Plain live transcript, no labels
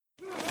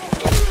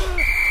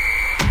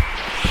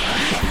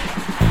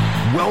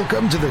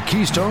Welcome to the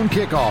Keystone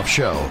Kickoff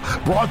Show,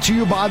 brought to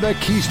you by the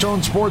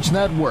Keystone Sports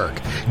Network.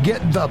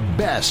 Get the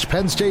best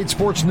Penn State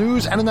sports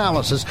news and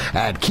analysis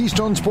at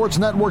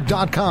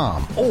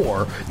KeystonesportsNetwork.com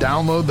or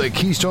download the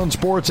Keystone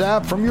Sports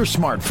app from your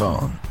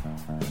smartphone.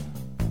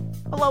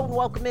 Hello and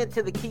welcome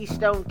into the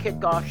Keystone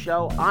Kickoff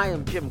Show. I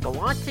am Jim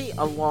Galante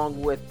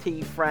along with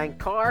T. Frank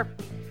Carr.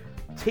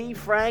 T.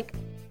 Frank,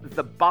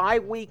 the bye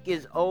week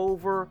is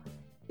over.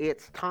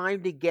 It's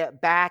time to get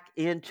back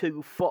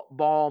into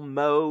football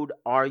mode.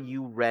 Are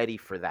you ready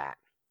for that?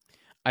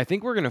 I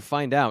think we're going to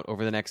find out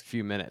over the next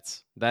few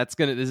minutes. This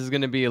is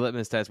going to be a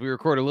litmus test. We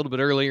record a little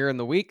bit earlier in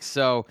the week,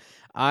 so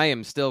I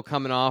am still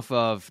coming off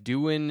of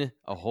doing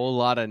a whole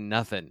lot of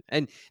nothing.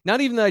 And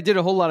not even that I did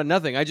a whole lot of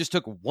nothing. I just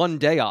took one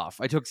day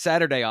off. I took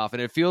Saturday off,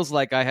 and it feels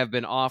like I have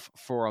been off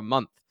for a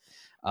month.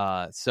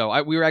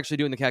 We were actually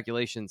doing the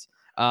calculations.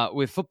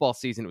 With football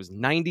season, it was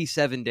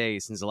 97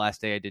 days since the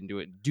last day I didn't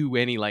do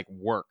any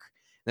work.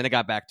 Then I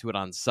got back to it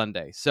on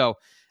Sunday. So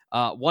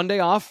one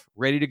day off,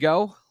 ready to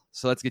go.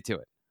 So let's get to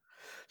it.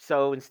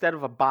 So instead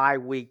of a bye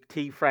week,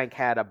 T. Frank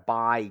had a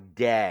bye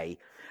day.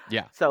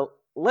 Yeah. So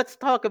let's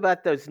talk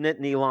about those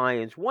Nittany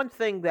Lions. One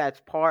thing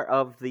that's part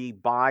of the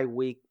bye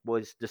week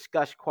was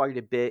discussed quite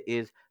a bit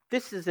is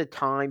this is a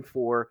time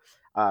for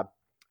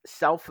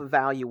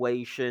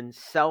self-evaluation,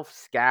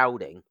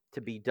 self-scouting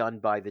to be done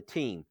by the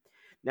team.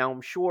 Now,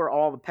 I'm sure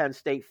all the Penn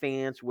State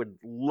fans would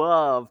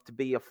love to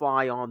be a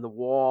fly on the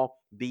wall,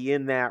 be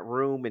in that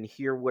room and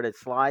hear what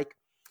it's like.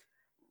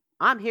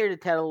 I'm here to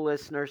tell the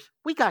listeners,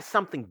 we got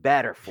something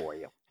better for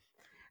you.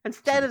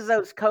 Instead of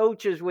those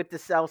coaches with the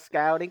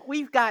self-scouting,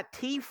 we've got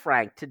T.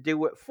 Frank to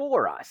do it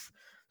for us.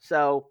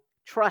 So,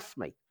 trust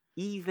me,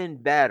 even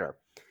better.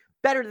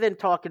 Better than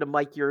talking to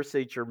Mike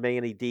Yurcich or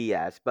Manny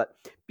Diaz. But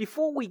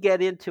before we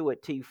get into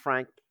it, T.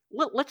 Frank,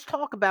 let's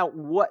talk about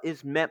what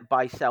is meant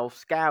by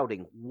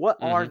self-scouting. What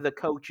are the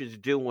coaches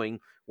doing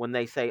when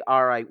they say,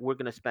 all right, we're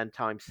going to spend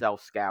time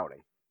self-scouting?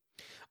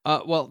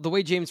 Well, the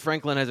way James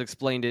Franklin has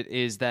explained it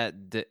is that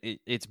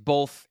it's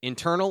both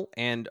internal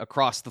and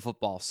across the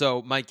football.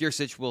 So Mike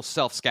Yurcich will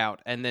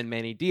self-scout, and then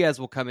Manny Diaz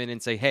will come in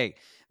and say, hey,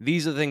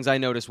 these are the things I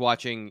noticed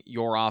watching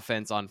your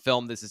offense on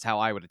film. This is how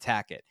I would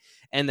attack it.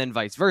 And then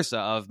vice versa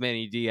of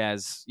Manny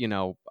Diaz,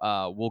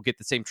 will get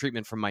the same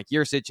treatment from Mike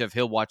Yurcich of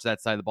he'll watch that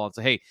side of the ball and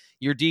say, hey,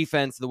 your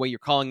defense, the way you're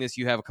calling this,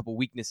 you have a couple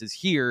weaknesses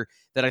here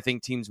that I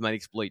think teams might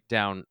exploit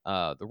down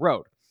the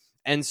road.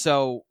 And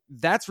so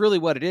that's really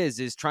what it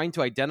is trying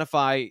to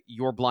identify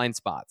your blind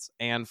spots.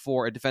 And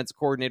for a defensive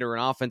coordinator or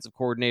an offensive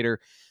coordinator,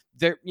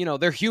 they're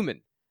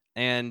human.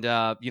 And,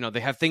 they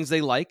have things they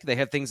like. They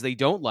have things they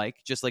don't like,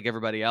 just like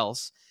everybody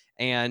else.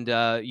 And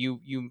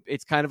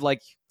it's kind of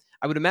like,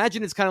 I would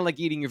imagine it's kind of like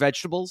eating your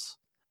vegetables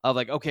of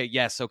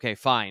okay,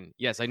 fine.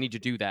 Yes, I need to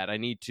do that. I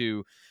need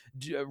to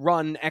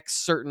run X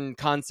certain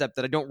concept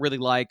that I don't really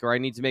like, or I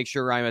need to make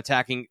sure I'm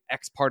attacking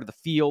X part of the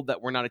field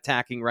that we're not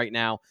attacking right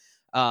now.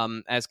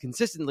 As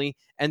consistently.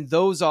 And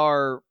those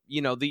are,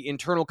 the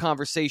internal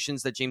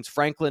conversations that James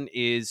Franklin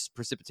is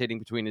precipitating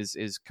between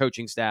his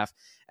coaching staff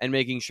and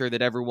making sure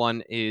that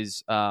everyone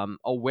is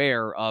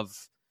aware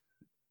of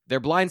their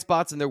blind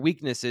spots and their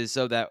weaknesses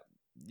so that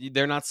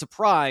they're not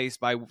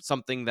surprised by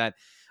something that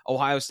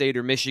Ohio State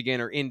or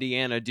Michigan or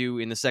Indiana do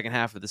in the second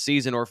half of the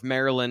season, or if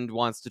Maryland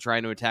wants to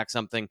try to attack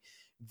something,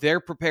 they're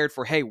prepared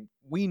for, hey,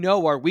 we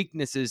know our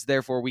weaknesses,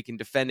 therefore we can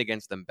defend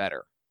against them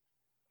better.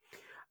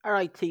 All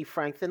right, T.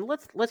 Frank, then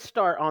let's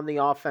start on the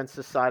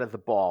offensive side of the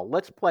ball.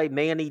 Let's play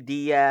Manny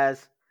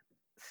Diaz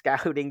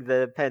scouting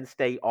the Penn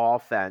State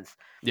offense.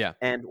 Yeah.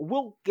 And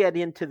we'll get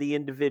into the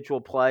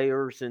individual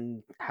players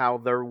and how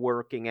they're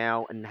working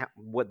out and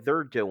what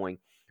they're doing.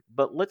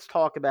 But let's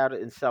talk about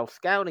it in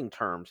self-scouting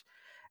terms.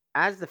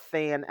 As the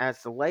fan,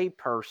 as the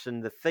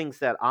layperson, the things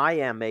that I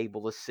am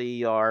able to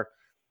see are,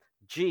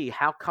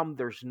 how come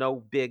there's no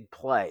big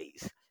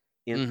plays?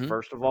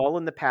 First of all,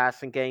 in the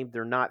passing game,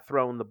 they're not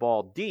throwing the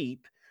ball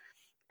deep.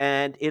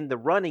 And in the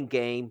running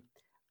game,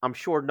 I'm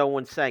sure no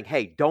one's saying,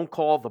 hey, don't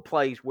call the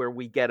plays where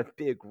we get a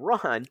big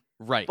run.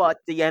 Right. But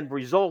the end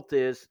result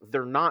is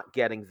they're not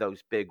getting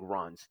those big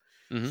runs.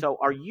 So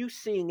are you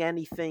seeing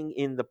anything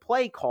in the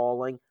play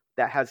calling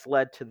that has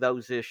led to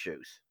those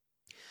issues?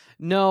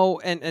 No,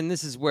 and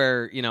this is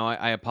where,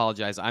 I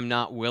apologize. I'm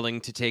not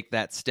willing to take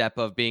that step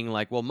of being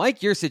like, well,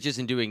 Mike Yurcich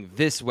isn't doing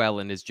this well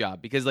in his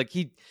job because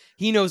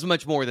he knows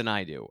much more than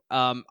I do.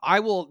 I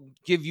will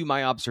give you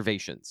my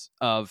observations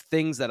of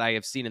things that I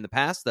have seen in the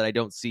past that I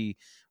don't see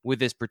with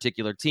this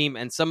particular team,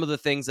 and some of the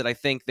things that I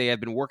think they have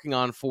been working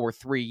on for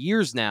 3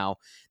 years now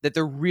that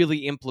they're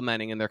really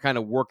implementing and they're kind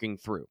of working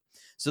through.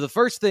 So the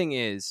first thing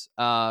is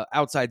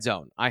outside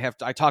zone. I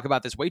talk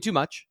about this way too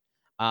much.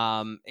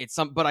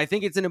 But I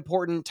think it's an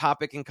important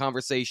topic in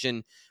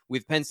conversation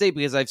with Penn State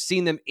because I've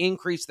seen them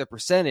increase the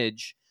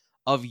percentage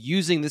of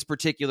using this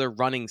particular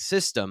running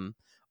system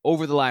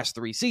over the last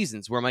 3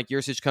 seasons, where Mike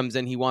Yurcich comes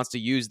in, he wants to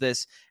use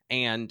this,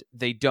 and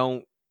they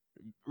don't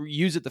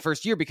use it the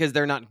first year because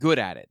they're not good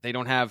at it. They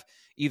don't have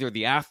either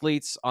the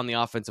athletes on the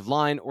offensive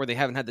line, or they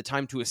haven't had the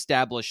time to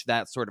establish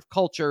that sort of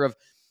culture of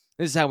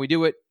this is how we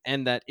do it,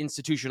 and that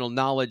institutional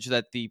knowledge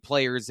that the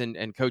players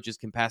and coaches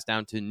can pass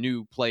down to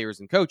new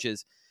players and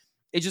coaches,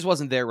 it just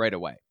wasn't there right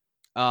away.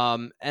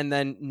 And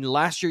then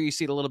last year you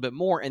see it a little bit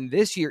more, and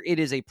this year it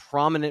is a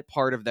prominent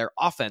part of their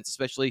offense,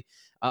 especially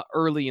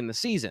early in the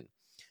season.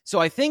 So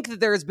I think that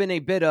there has been a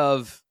bit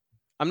of,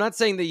 I'm not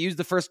saying they used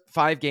the first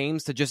 5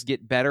 games to just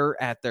get better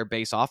at their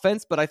base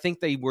offense, but I think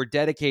they were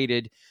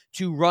dedicated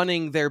to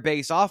running their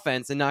base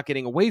offense and not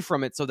getting away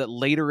from it so that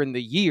later in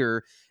the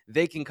year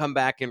they can come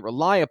back and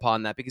rely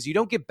upon that, because you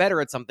don't get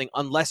better at something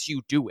unless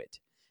you do it.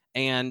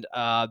 And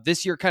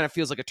this year kind of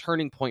feels like a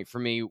turning point for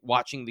me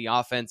watching the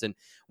offense and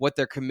what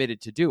they're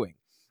committed to doing.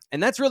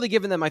 And that's really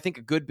given them, I think,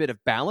 a good bit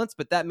of balance,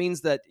 but that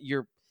means that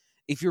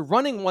if you're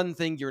running one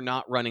thing, you're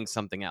not running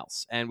something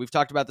else. And we've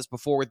talked about this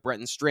before with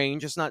Brenton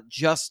Strange. It's not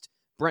just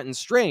Brenton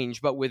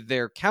Strange, but with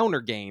their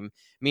counter game,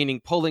 meaning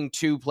pulling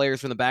 2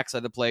 players from the backside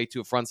of the play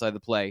to a front side of the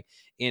play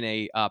in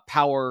a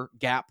power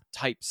gap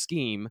type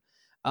scheme.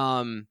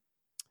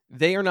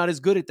 They are not as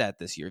good at that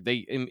this year. They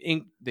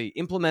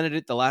implemented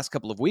it the last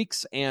couple of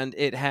weeks, and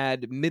it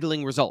had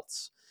middling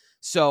results.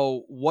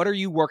 So what are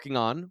you working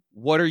on?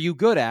 What are you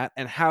good at?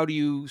 And how do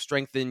you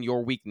strengthen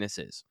your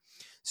weaknesses?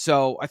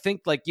 So I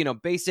think,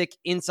 basic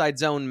inside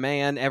zone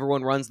man,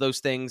 everyone runs those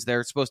things.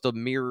 They're supposed to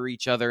mirror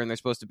each other, and they're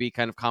supposed to be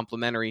kind of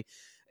complementary.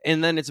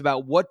 And then it's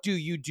about, what do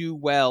you do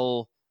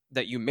well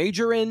that you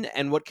major in,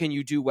 and what can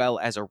you do well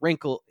as a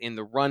wrinkle in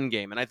the run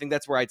game? And I think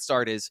that's where I'd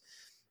start is,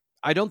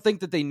 I don't think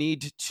that they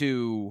need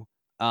to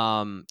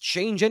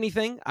change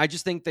anything. I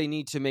just think they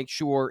need to make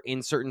sure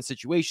in certain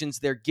situations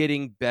they're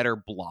getting better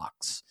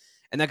blocks.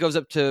 And that goes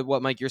up to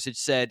what Mike Yursich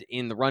said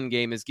in the run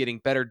game, is getting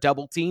better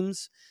double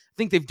teams. I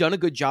think they've done a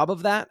good job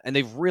of that, and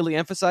they've really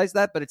emphasized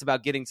that, but it's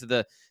about getting to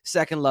the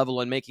second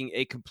level and making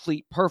a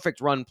complete,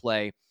 perfect run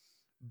play.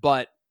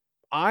 But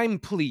I'm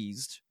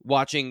pleased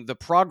watching the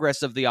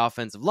progress of the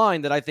offensive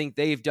line, that I think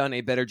they've done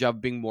a better job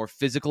of being more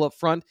physical up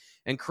front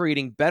and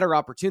creating better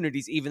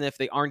opportunities, even if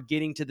they aren't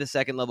getting to the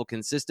second level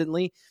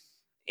consistently.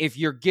 If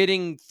you're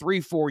getting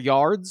 3-4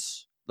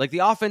 yards, like the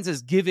offense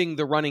is giving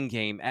the running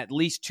game at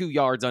least 2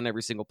 yards on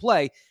every single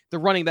play, the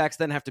running backs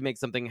then have to make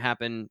something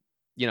happen,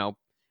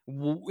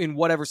 in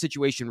whatever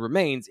situation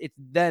remains. It's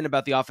then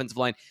about the offensive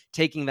line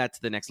taking that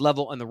to the next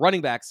level, and the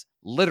running backs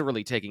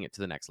literally taking it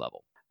to the next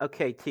level.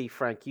 Okay, T.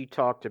 Frank, you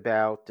talked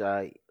about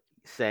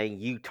saying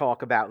you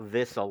talk about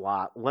this a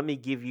lot. Let me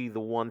give you the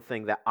one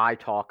thing that I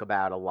talk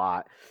about a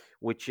lot,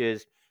 which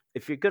is,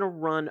 if you're going to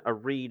run a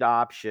read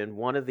option,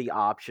 one of the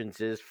options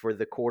is for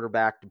the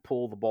quarterback to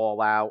pull the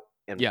ball out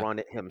and run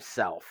it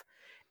himself.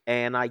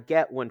 And I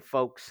get when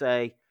folks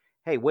say,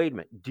 hey, wait a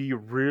minute, do you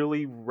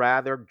really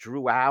rather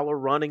Drew Aller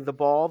running the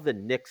ball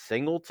than Nick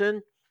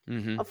Singleton?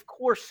 Mm-hmm. Of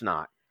course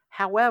not.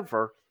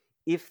 However,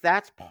 if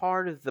that's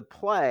part of the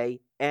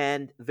play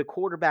and the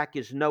quarterback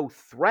is no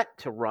threat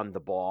to run the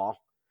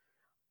ball,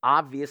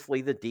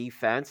 obviously the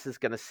defense is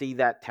going to see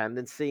that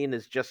tendency and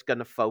is just going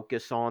to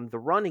focus on the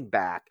running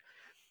back.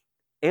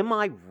 Am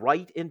I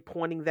right in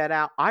pointing that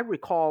out? I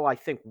recall, I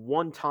think,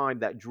 one time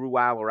that Drew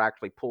Aller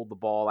actually pulled the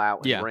ball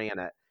out and ran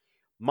it.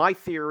 My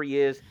theory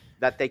is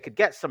that they could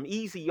get some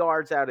easy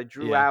yards out of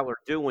Drew Aller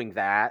doing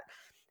that,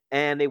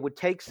 and it would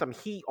take some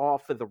heat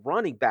off of the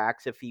running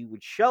backs if he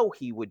would show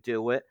he would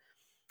do it.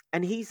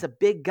 And he's a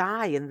big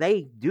guy, and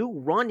they do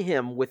run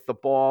him with the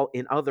ball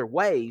in other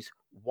ways.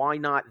 Why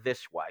not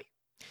this way?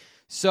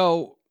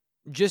 So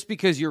just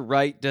because you're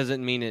right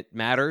doesn't mean it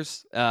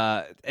matters.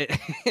 And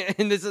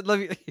this is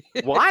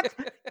what?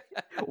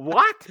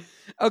 What?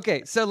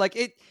 Okay, so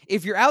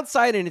if you're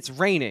outside and it's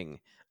raining,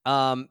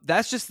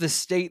 that's just the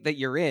state that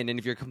you're in. And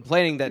if you're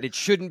complaining that it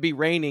shouldn't be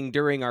raining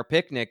during our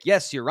picnic,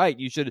 yes, you're right.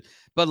 You should,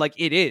 but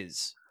it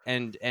is,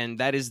 and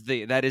that is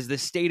the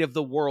state of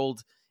the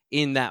world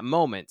in that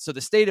moment. So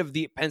the state of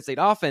the Penn State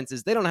offense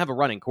is they don't have a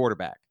running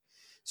quarterback,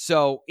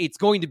 so it's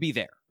going to be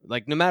there.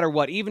 No matter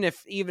what, even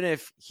if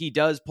he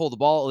does pull the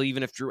ball,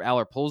 even if Drew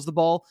Aller pulls the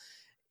ball,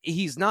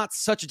 he's not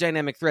such a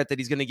dynamic threat that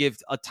he's going to give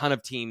a ton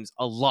of teams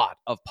a lot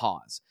of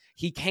pause.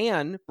 He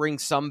can bring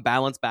some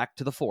balance back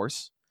to the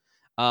force,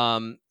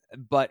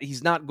 but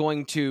he's not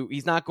going to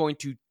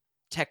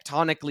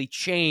tectonically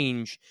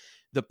change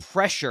the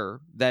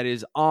pressure that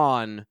is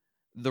on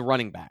the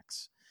running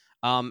backs.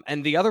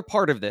 And the other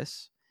part of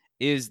this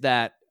is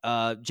that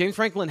James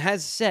Franklin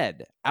has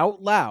said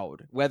out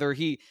loud,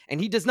 he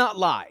does not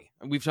lie.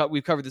 We've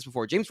covered this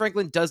before. James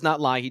Franklin does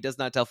not lie. He does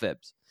not tell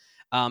fibs.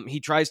 He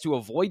tries to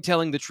avoid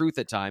telling the truth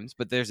at times,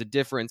 but there's a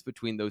difference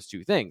between those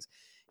two things.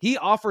 He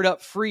offered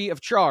up free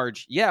of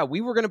charge,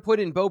 we were going to put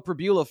in Bo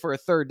Pribula for a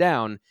third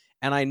down,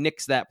 and I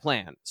nixed that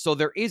plan. So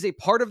there is a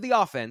part of the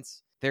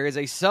offense, there is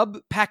a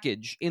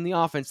sub-package in the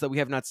offense that we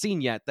have not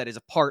seen yet that is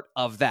a part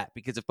of that,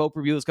 because if Bo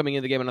Pribula is coming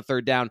in the game on a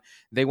third down,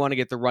 they want to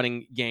get the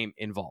running game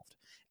involved.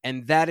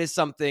 And that is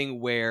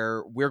something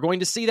where we're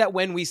going to see that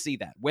when we see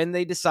that, when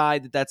they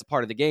decide that that's a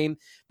part of the game.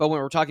 But when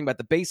we're talking about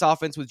the base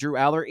offense with Drew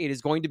Aller, it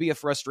is going to be a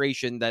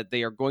frustration that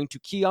they are going to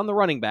key on the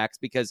running backs,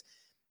 because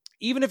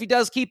even if he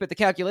does keep it, the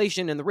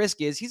calculation and the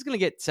risk is he's going to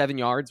get 7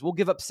 yards. We'll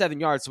give up 7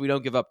 yards so we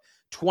don't give up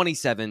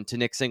 27 to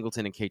Nick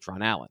Singleton and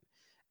Katron Allen.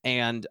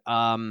 And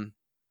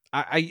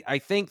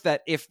I think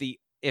that if the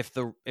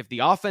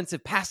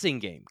offensive passing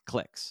game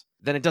clicks,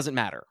 then it doesn't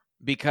matter,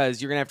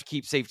 because you're going to have to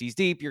keep safeties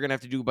deep. You're going to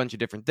have to do a bunch of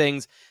different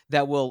things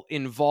that will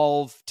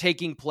involve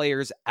taking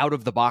players out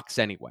of the box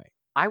anyway.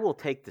 I will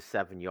take the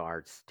 7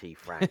 yards, T.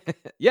 Frank.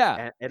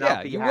 Yeah, and yeah,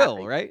 I'll be you happy.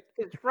 will, right?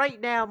 Because right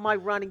now my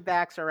running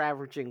backs are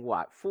averaging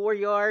what, 4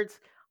 yards?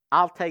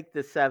 I'll take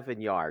the 7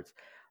 yards.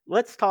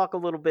 Let's talk a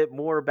little bit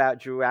more about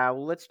Drew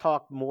Allar. Let's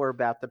talk more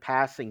about the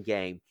passing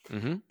game.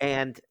 Mm-hmm.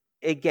 And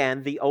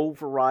again, the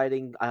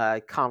overriding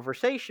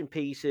conversation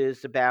piece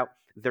is about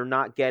they're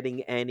not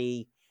getting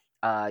any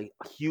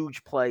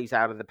huge plays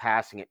out of the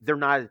passing game. They're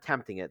not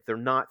attempting it. They're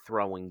not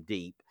throwing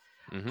deep.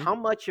 Mm-hmm. How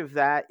much of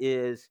that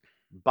is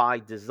by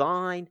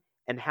design,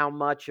 and how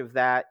much of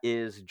that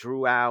is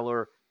Drew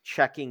Allar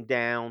checking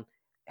down,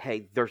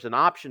 hey, there's an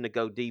option to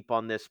go deep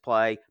on this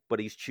play, but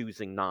he's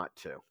choosing not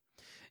to?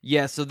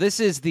 Yeah, so this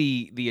is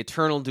the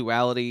eternal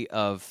duality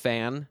of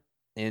fan,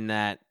 in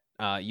that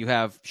you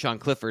have Sean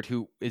Clifford,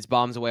 who is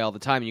bombs away all the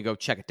time, and you go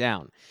check it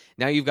down.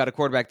 Now you've got a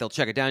quarterback, they'll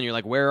check it down, and you're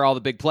like, where are all the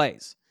big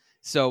plays?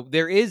 So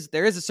there is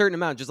a certain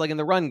amount, just like in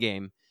the run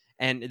game,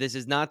 and this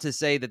is not to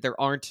say that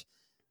there aren't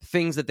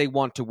things that they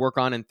want to work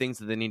on and things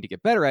that they need to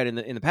get better at in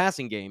the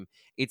passing game.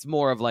 It's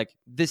more of like,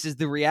 this is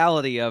the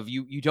reality of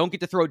you don't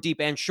get to throw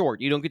deep and short.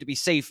 You don't get to be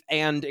safe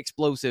and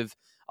explosive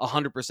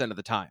 100% of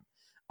the time.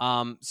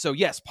 So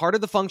yes, part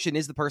of the function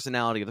is the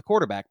personality of the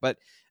quarterback, but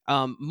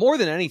more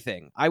than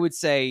anything, I would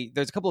say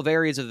there's a couple of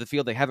areas of the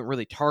field they haven't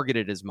really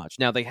targeted as much.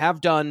 Now, they have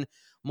done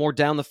more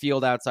down the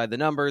field outside the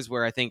numbers,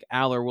 where I think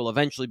Allar will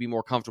eventually be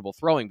more comfortable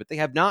throwing, but they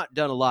have not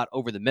done a lot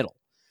over the middle,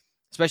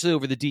 especially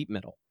over the deep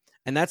middle.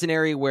 And that's an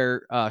area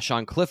where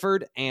Sean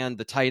Clifford and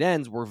the tight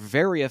ends were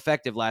very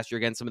effective last year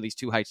against some of these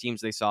two high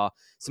teams they saw,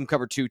 some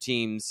cover two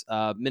teams.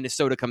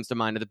 Minnesota comes to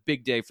mind, of the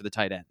big day for the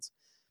tight ends.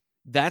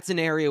 That's an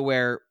area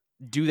where,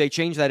 do they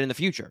change that in the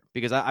future?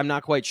 Because I'm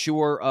not quite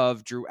sure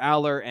of Drew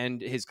Allar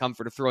and his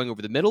comfort of throwing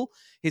over the middle,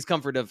 his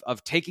comfort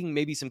of taking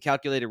maybe some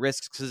calculated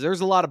risks, because there's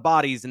a lot of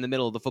bodies in the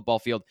middle of the football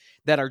field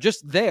that are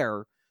just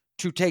there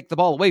to take the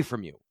ball away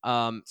from you.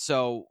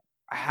 So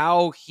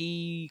how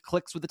he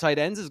clicks with the tight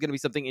ends is going to be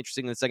something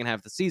interesting in the second half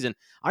of the season.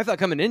 I thought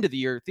coming into the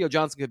year, Theo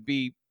Johnson could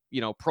be,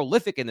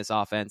 prolific in this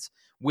offense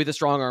with a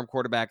strong arm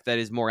quarterback that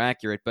is more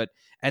accurate. But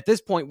at this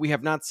point, we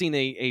have not seen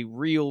a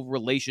real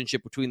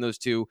relationship between those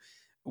two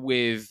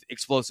with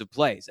explosive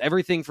plays.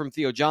 Everything from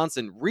Theo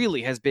Johnson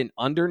really has been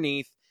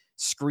underneath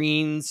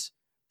screens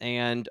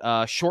and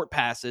short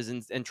passes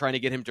and trying to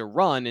get him to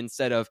run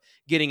instead of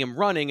getting him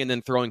running and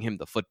then throwing him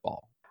the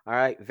football. All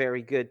right,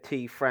 very good,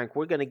 T. Frank.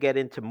 We're going to get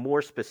into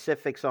more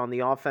specifics on the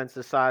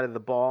offensive side of the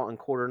ball in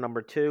quarter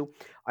number 2.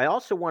 I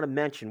also want to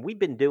mention, we've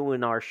been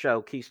doing our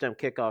show, Keystone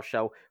Kickoff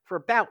Show, for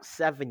about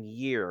 7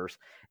 years,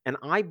 and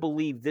I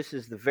believe this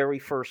is the very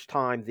first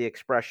time the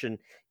expression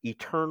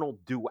eternal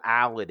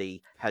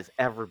duality has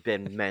ever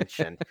been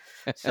mentioned.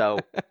 So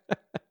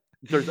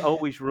there's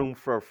always room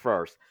for a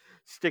first.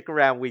 Stick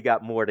around, we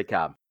got more to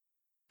come.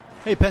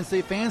 Hey, Penn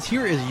State fans,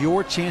 here is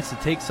your chance to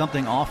take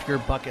something off your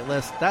bucket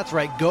list. That's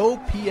right, Go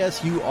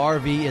PSU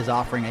RV is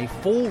offering a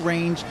full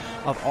range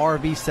of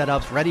RV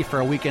setups ready for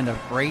a weekend of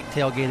great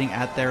tailgating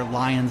at their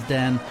Lions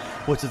Den,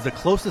 which is the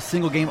closest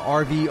single-game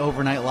RV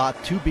overnight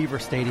lot to Beaver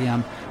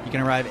Stadium. You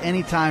can arrive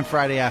anytime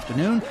Friday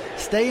afternoon,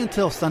 stay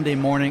until Sunday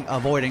morning,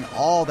 avoiding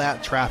all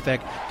that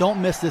traffic.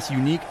 Don't miss this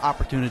unique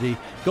opportunity.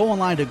 Go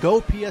online to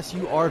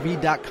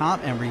gopsurv.com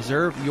and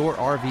reserve your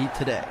RV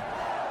today.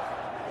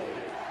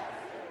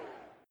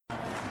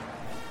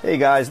 Hey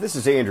guys, this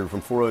is Andrew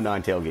from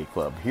 409 Tailgate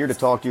Club, here to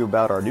talk to you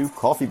about our new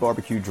Coffee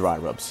Barbecue Dry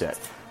Rub set.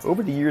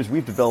 Over the years,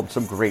 we've developed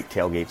some great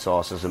tailgate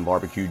sauces and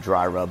barbecue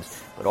dry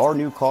rubs, but our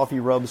new coffee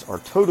rubs are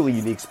totally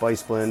unique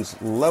spice blends,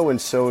 low in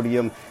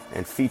sodium,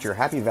 and feature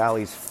Happy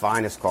Valley's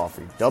finest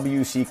coffee,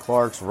 W.C.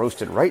 Clark's,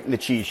 roasted right in the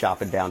cheese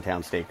shop in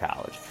downtown State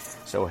College.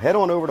 So head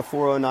on over to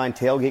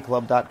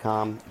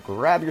 409tailgateclub.com,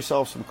 grab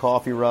yourself some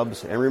coffee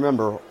rubs, and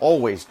remember,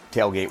 always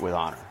tailgate with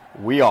honor.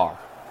 We are.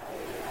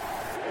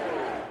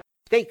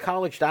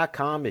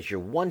 StateCollege.com is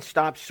your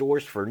one-stop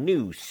source for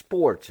news,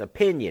 sports,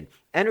 opinion,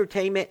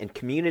 entertainment, and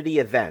community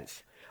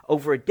events.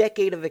 Over a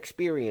decade of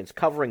experience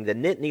covering the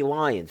Nittany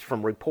Lions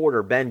from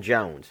reporter Ben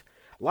Jones.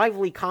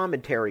 Lively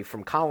commentary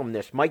from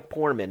columnist Mike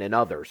Poorman and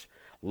others.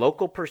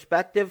 Local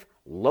perspective,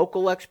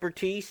 local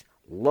expertise,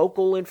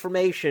 local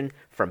information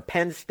from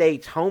Penn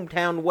State's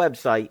hometown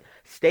website,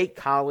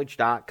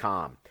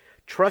 StateCollege.com.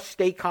 Trust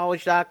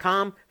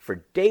StateCollege.com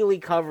for daily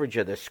coverage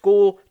of the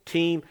school,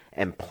 team,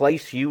 and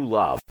place you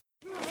love.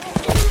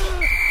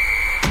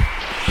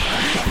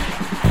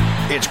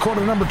 It's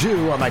quarter number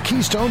 2 on the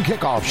Keystone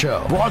Kickoff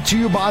Show, brought to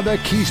you by the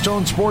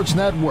Keystone Sports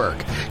Network.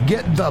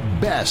 Get the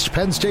best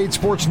Penn State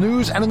sports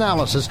news and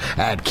analysis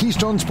at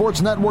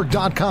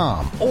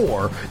KeystoneSportsNetwork.com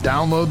or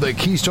download the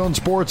Keystone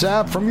Sports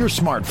app from your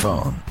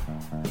smartphone.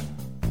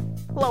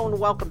 Hello and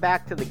welcome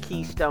back to the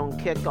Keystone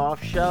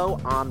Kickoff Show.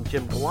 I'm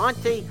Jim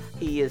Galante.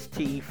 He is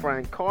T.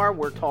 Frank Carr.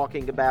 We're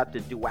talking about the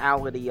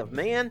duality of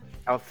man.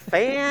 A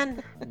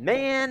fan,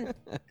 man.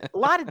 A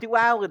lot of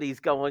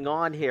dualities going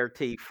on here,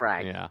 T.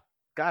 Frank. Yeah.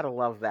 Gotta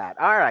love that.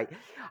 All right.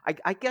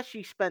 I guess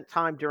you spent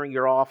time during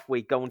your off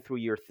week going through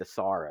your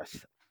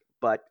thesaurus.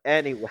 But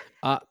anyway.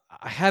 I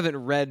haven't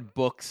read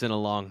books in a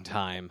long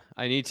time.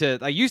 I used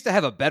to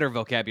have a better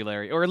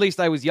vocabulary, or at least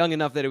I was young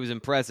enough that it was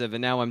impressive,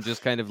 and now I'm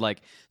just kind of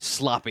like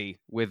sloppy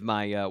with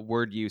my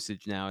word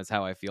usage now is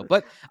how I feel.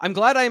 But I'm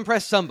glad I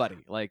impressed somebody.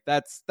 Like,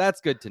 that's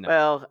good to know.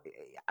 Well,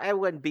 I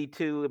wouldn't be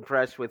too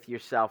impressed with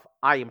yourself.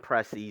 I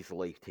impress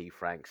easily, T.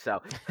 Frank.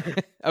 So,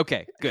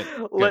 okay, good.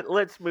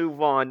 Let's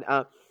move on.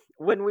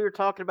 When we were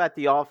talking about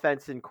the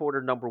offense in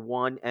quarter number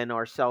one and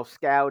our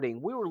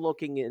self-scouting, we were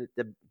looking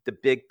at the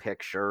big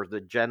picture, the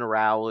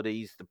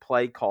generalities, the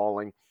play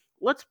calling.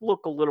 Let's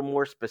look a little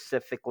more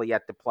specifically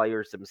at the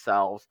players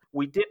themselves.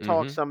 We did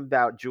talk some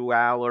about Drew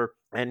Aller,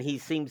 and he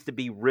seems to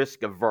be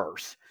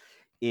risk-averse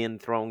in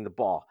throwing the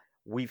ball.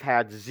 We've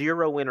had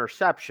 0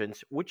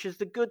 interceptions, which is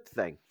the good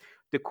thing.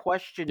 The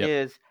question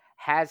is,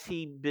 has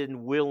he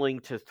been willing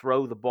to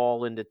throw the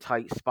ball into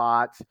tight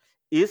spots?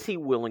 Is he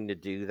willing to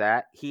do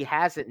that? He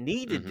hasn't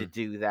needed to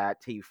do that,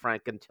 T.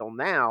 Frank, until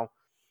now.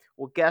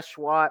 Well, guess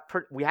what?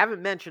 We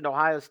haven't mentioned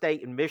Ohio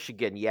State and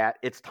Michigan yet.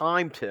 It's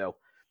time to.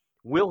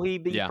 Will he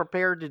be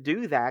prepared to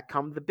do that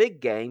come the big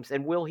games,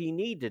 and will he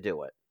need to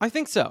do it? I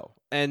think so.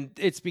 And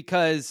it's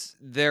because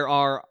there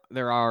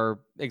are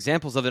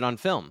examples of it on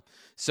film.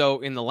 So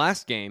in the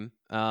last game,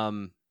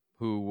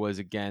 who was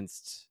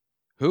against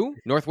who?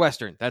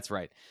 Northwestern. That's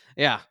right.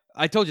 Yeah.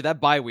 I told you that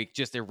bye week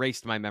just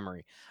erased my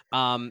memory.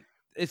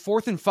 At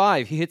 4th and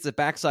 5, he hits a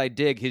backside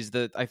dig.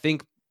 I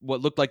think what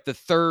looked like the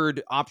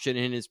third option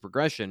in his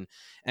progression,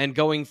 and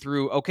going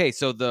through, okay,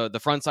 so the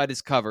front side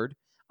is covered.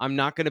 I'm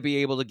not going to be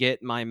able to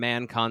get my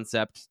man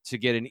concept to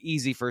get an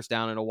easy first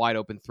down and a wide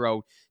open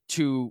throw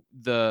to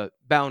the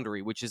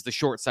boundary, which is the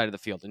short side of the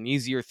field. An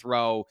easier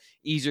throw,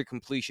 easier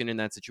completion in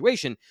that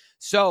situation.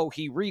 So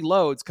he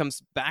reloads,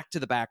 comes back to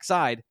the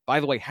backside, by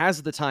the way,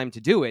 has the time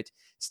to do it,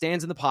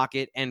 stands in the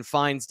pocket, and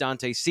finds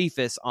Dante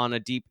Cephas on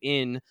a deep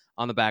in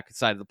on the back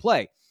side of the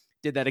play.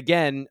 Did that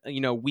again,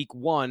 week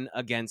 1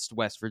 against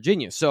West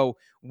Virginia. So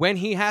when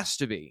he has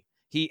to be,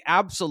 he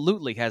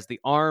absolutely has the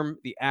arm,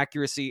 the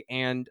accuracy,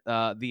 and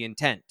the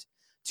intent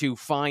to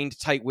find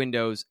tight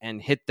windows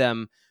and hit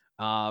them.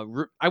 I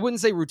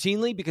wouldn't say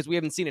routinely, because we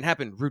haven't seen it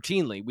happen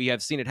routinely. We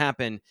have seen it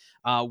happen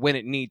when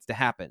it needs to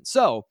happen.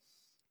 So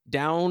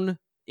down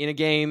in a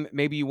game,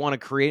 maybe you want to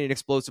create an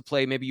explosive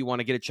play. Maybe you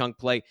want to get a chunk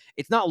play.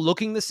 It's not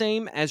looking the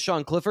same as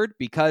Sean Clifford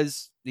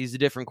because he's a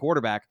different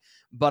quarterback,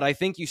 but I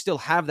think you still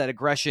have that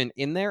aggression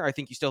in there. I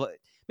think you still,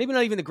 maybe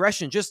not even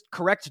aggression, just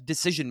correct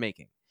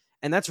decision-making.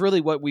 And that's really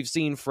what we've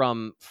seen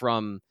from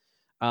Drew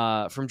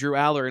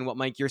Aller and what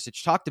Mike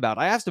Yurcich talked about.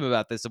 I asked him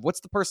about this, of what's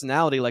the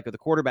personality like of the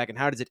quarterback and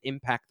how does it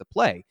impact the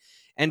play?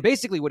 And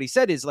basically what he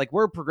said is, like,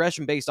 we're a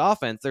progression-based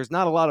offense. There's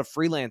not a lot of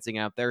freelancing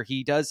out there.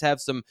 He does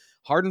have some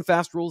hard and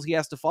fast rules he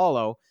has to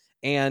follow.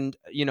 And,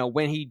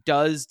 when he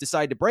does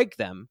decide to break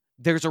them,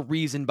 there's a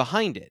reason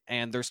behind it.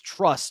 And there's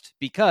trust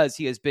because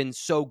he has been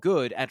so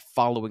good at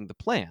following the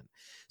plan.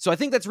 So I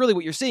think that's really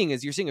what you're seeing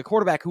a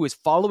quarterback who is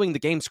following the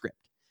game script.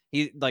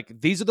 He, like,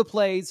 these are the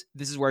plays.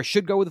 This is where I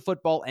should go with the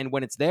football. And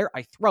when it's there,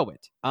 I throw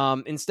it.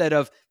 Instead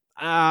of,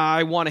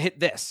 I want to hit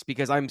this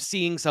because I'm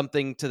seeing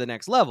something to the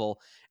next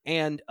level.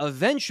 And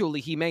eventually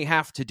he may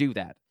have to do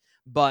that.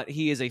 But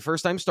he is a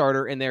first-time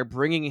starter, and they're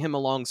bringing him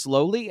along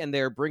slowly, and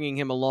they're bringing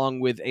him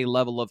along with a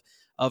level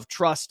of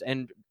trust,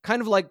 and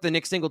kind of like the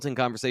Nick Singleton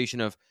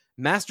conversation of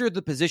master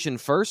the position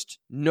first,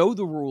 know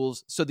the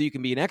rules so that you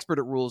can be an expert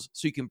at rules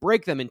so you can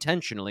break them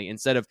intentionally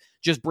instead of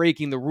just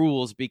breaking the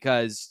rules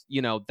because,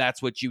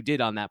 that's what you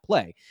did on that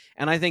play.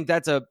 And I think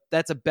that's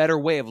a better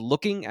way of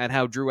looking at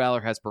how Drew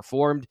Aller has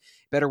performed,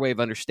 better way of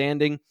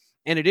understanding.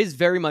 And it is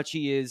very much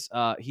he is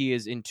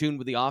in tune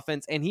with the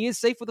offense, and he is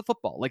safe with the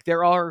football. Like,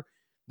 there are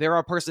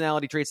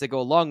personality traits that go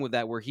along with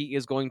that where he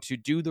is going to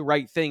do the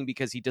right thing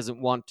because he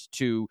doesn't want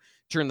to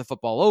turn the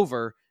football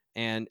over.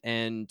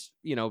 And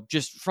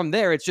just from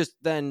there, it's just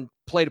then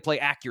play-to-play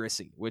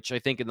accuracy, which I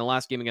think in the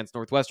last game against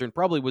Northwestern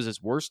probably was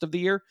his worst of the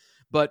year,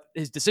 but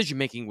his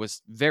decision-making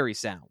was very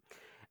sound.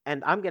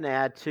 And I'm going to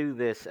add to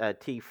this,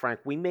 T.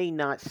 Frank, we may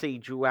not see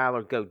Drew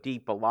Aller go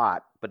deep a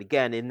lot, but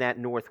again, in that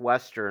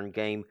Northwestern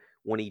game,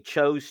 when he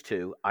chose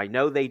to, I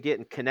know they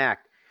didn't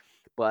connect,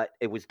 but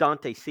it was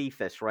Dante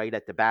Cephas right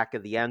at the back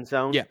of the end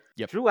zone. Yeah.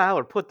 Yep. Drew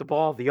Aller put the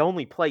ball the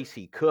only place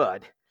he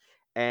could.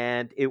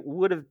 And it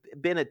would have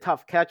been a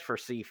tough catch for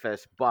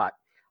Cephas, but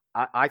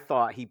I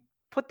thought he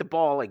put the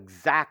ball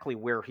exactly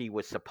where he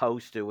was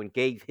supposed to and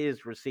gave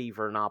his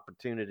receiver an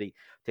opportunity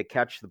to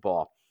catch the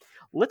ball.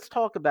 Let's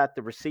talk about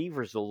the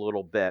receivers a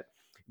little bit.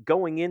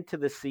 Going into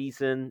the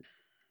season,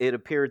 it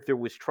appeared there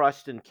was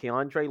trust in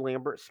Keandre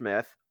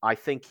Lambert-Smith. I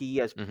think he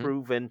has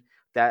proven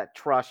that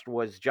trust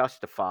was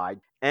justified.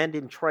 And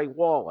in Trey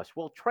Wallace.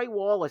 Well, Trey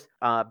Wallace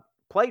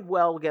played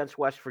well against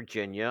West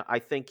Virginia. I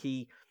think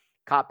he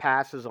caught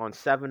passes on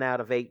 7 out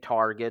of 8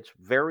 targets.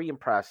 Very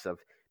impressive.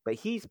 But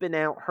he's been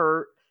out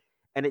hurt,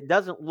 and it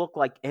doesn't look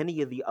like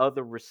any of the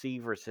other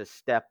receivers has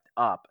stepped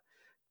up.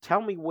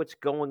 Tell me what's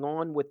going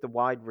on with the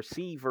wide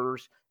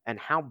receivers, and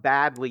how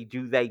badly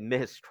do they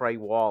miss Trey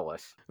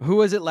Wallace? Who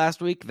was it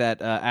last week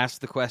that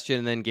asked the question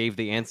and then gave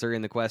the answer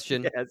in the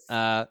question? Yes.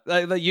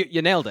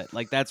 You nailed it.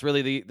 Like, that's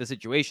really the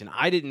situation.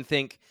 I didn't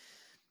think,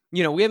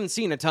 we haven't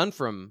seen a ton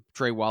from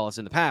Trey Wallace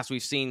in the past.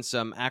 We've seen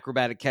some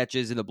acrobatic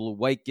catches in the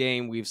blue-white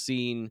game. We've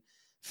seen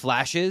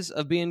flashes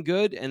of being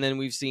good, and then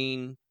we've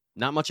seen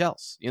not much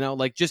else.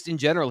 Just in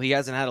general, he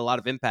hasn't had a lot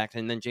of impact.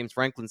 And then James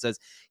Franklin says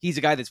he's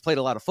a guy that's played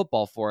a lot of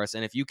football for us.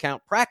 And if you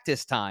count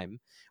practice time,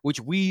 which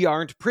we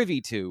aren't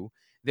privy to,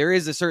 there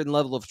is a certain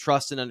level of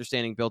trust and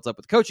understanding built up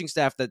with the coaching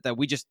staff that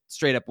we just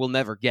straight up will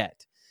never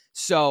get.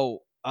 So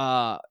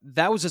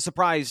that was a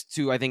surprise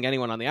to, I think,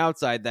 anyone on the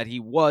outside, that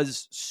he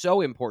was so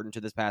important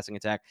to this passing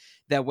attack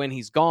that when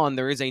he's gone,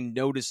 there is a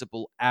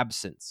noticeable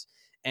absence.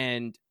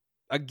 And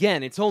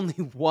again, it's only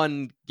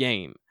one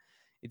game.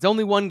 It's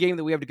only one game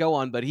that we have to go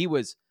on, but he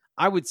was,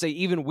 I would say,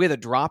 even with a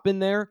drop in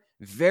there,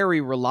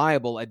 very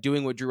reliable at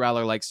doing what Drew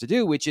Aller likes to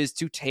do, which is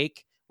to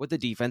take what the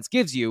defense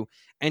gives you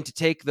and to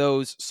take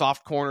those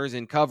soft corners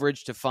in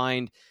coverage to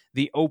find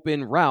the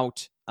open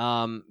route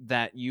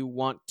that you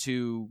want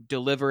to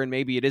deliver. And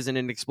maybe it isn't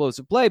an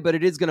explosive play, but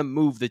it is going to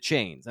move the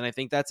chains. And I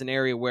think that's an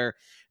area where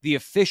the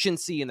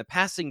efficiency in the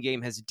passing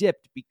game has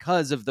dipped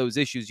because of those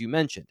issues you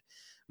mentioned.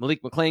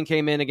 Malik McClain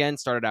came in again,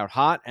 started out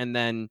hot, and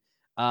then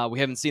we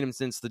haven't seen him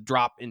since the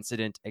drop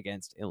incident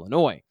against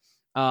Illinois.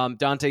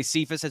 Dante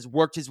Cephas has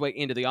worked his way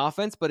into the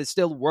offense, but is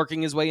still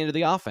working his way into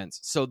the offense.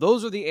 So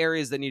those are the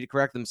areas that need to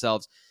correct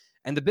themselves.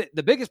 And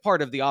the biggest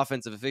part of the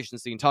offensive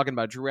efficiency, and talking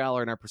about Drew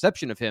Aller and our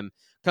perception of him,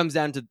 comes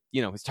down to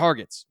his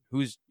targets.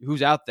 Who's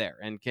out there,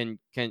 and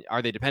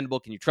are they dependable?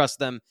 Can you trust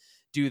them?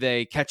 Do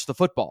they catch the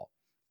football?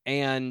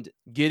 And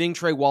getting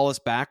Trey Wallace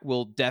back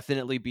will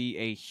definitely be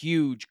a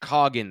huge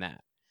cog in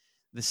that.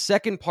 The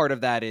second part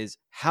of that is,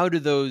 how do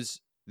those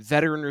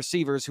veteran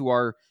receivers who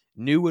are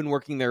new and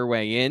working their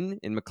way in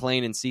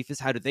McClain and Cephas,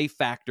 how do they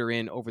factor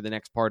in over the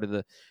next part of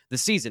the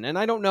season? And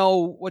I don't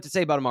know what to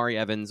say about Amari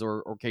Evans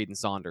or Caden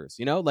Saunders.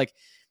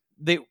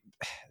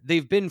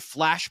 They've been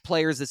flash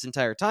players this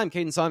entire time.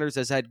 Caden Saunders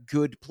has had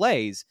good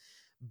plays,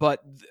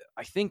 but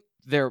I think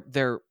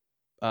their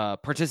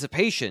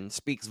participation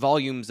speaks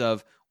volumes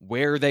of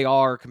where they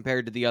are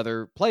compared to the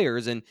other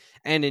players. And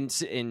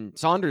in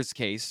Saunders'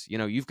 case,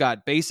 you've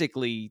got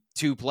basically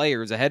 2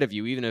 players ahead of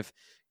you, even if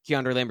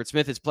Keandre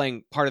Lambert-Smith is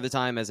playing part of the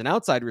time as an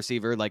outside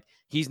receiver. Like,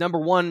 he's number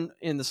 1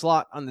 in the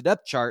slot on the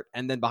depth chart,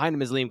 and then behind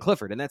him is Liam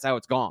Clifford, and that's how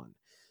it's gone.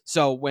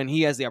 So when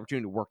he has the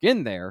opportunity to work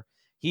in there,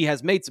 he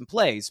has made some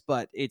plays,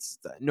 but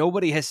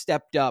nobody has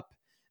stepped up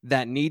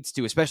that needs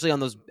to, especially on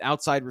those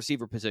outside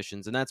receiver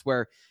positions. And that's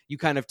where you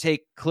kind of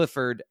take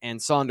Clifford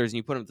and Saunders and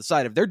you put them to the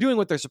side. If they're doing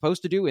what they're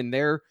supposed to do in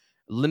their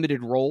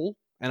limited role,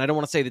 and I don't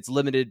want to say that's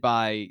limited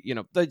by,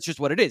 that's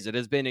just what it is. It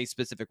has been a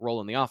specific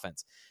role in the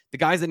offense. The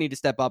guys that need to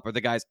step up are the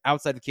guys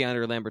outside of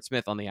Keandre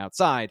Lambert-Smith on the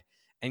outside,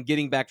 and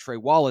getting back Trey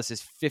Wallace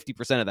is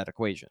 50% of that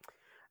equation.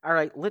 All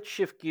right, let's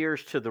shift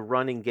gears to the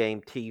running game,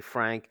 T.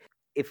 Frank.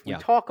 If we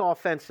talk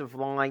offensive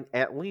line,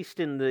 at least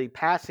in the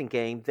passing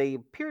game, they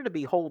appear to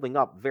be holding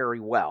up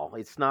very well.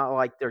 It's not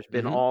like there's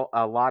been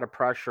a lot of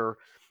pressure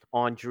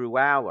on Drew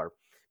Aller.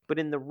 But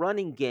in the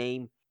running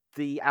game,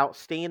 the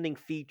outstanding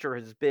feature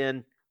has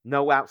been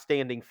no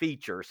outstanding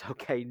features,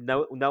 okay?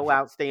 No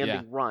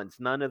outstanding runs.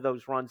 None of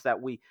those runs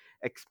that we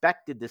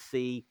expected to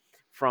see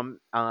from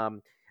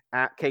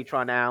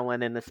Katron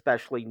Allen and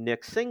especially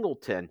Nick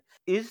Singleton.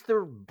 Is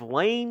there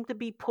blame to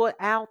be put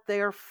out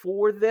there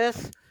for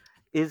this?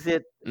 Is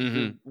it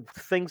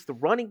things the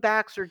running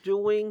backs are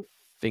doing?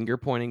 Finger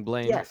pointing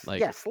blame? Yes.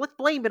 Let's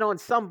blame it on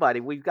somebody.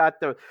 We've got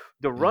the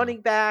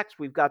running backs.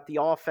 We've got the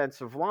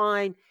offensive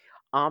line.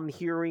 I'm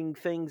hearing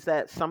things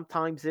that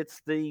sometimes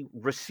it's the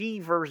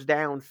receivers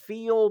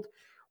downfield.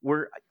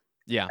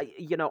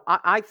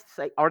 I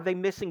say, are they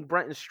missing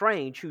Brenton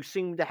Strange, who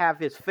seemed to have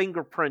his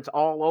fingerprints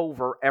all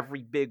over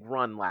every big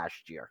run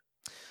last year?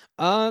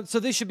 So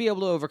they should be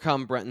able to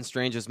overcome Brenton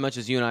Strange, as much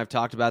as you and I have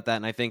talked about that,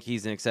 and I think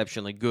he's an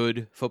exceptionally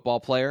good football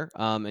player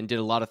and did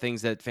a lot of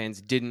things that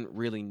fans didn't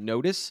really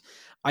notice.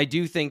 I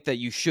do think that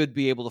you should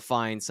be able to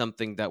find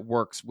something that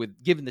works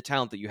given the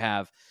talent that you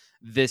have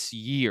this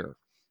year.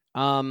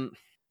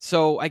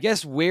 So I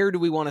guess, where do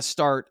we want to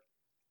start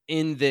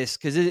in this?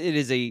 Because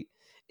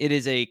it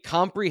is a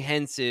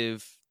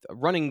comprehensive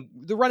running.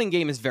 The running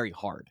game is very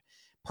hard.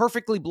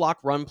 Perfectly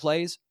blocked run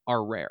plays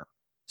are rare.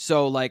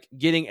 So,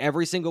 getting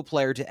every single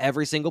player to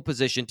every single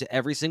position to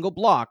every single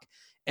block,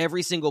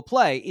 every single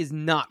play is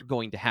not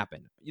going to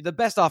happen. The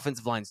best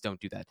offensive lines don't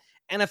do that.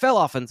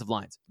 NFL offensive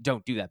lines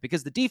don't do that,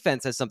 because the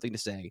defense has something to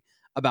say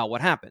about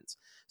what happens.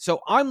 So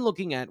I'm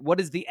looking at,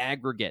 what is the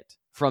aggregate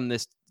from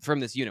this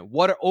unit?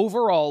 What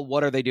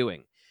are they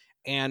doing?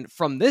 And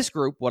from this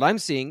group, what I'm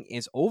seeing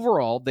is,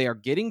 overall, they are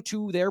getting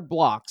to their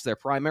blocks, their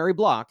primary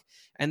block,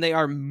 and they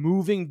are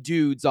moving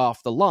dudes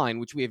off the line,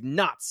 which we have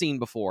not seen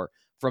before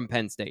from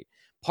Penn State.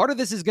 part of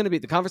this is going to be,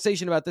 the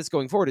conversation about this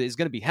going forward is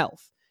going to be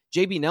health.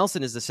 JB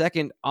Nelson is the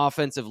second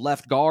offensive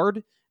left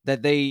guard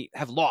that they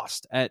have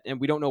lost at, and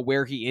we don't know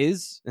where he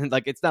is. And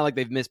like, it's not like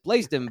they've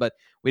misplaced him, but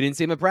we didn't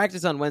see him at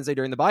practice on Wednesday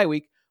during the bye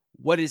week.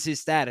 What is his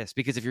status?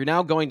 Because if you're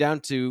now going down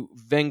to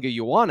Venga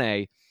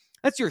Ioane,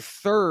 that's your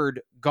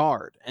third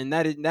guard. And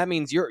that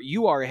means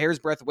you are a hair's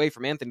breadth away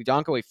from Anthony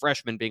Donko, a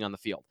freshman, being on the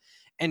field.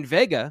 And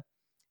Vega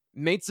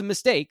made some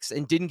mistakes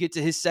and didn't get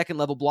to his second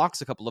level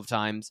blocks a couple of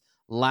times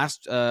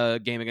last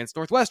game against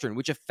Northwestern,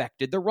 which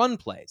affected the run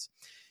plays.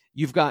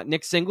 You've got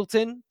Nick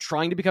Singleton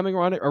trying to become a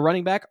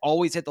running back,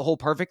 always hit the hole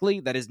perfectly.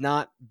 That is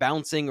not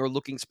bouncing or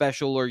looking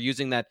special or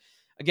using that.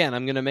 Again,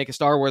 I'm going to make a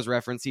Star Wars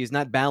reference. He is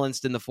not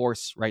balanced in the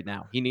Force right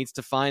now. He needs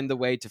to find the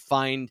way to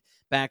find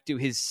back to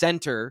his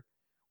center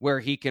where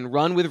he can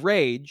run with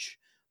rage,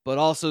 but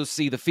also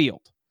see the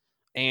field.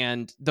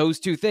 And those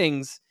two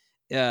things,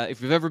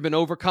 if you've ever been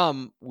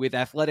overcome with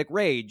athletic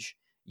rage,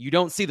 you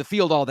don't see the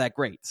field all that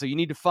great. So you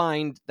need to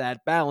find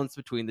that balance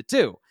between the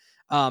two.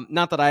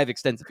 Not that I have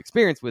extensive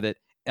experience with it,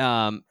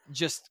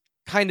 just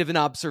kind of an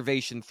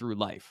observation through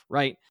life,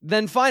 right?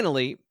 Then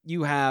finally,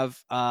 you have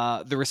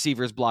the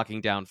receivers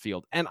blocking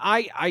downfield. And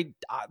I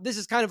this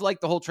is kind of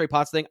like the whole Trey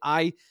Potts thing.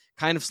 I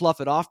kind of slough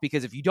it off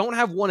because if you don't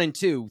have 1 and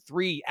 2,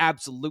 3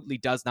 absolutely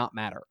does not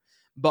matter.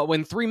 But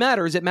when 3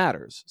 matters, it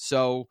matters.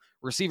 So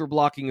receiver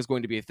blocking is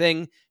going to be a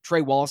thing.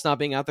 Trey Wallace not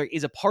being out there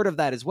is a part of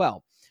that as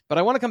well. But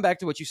I want to come back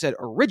to what you said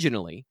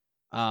originally,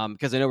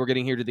 because I know we're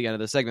getting here to the end of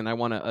the segment. I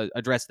want to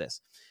address this.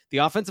 The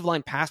offensive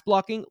line pass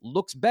blocking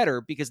looks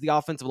better because the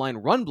offensive line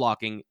run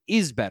blocking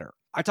is better.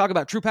 I talk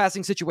about true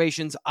passing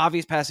situations,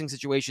 obvious passing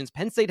situations.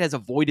 Penn State has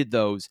avoided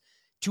those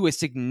to a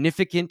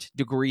significant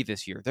degree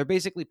this year. They're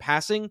basically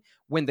passing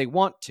when they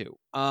want to.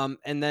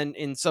 And then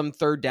in some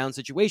third down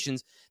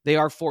situations, they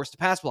are forced to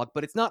pass block,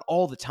 but it's not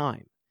all the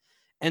time.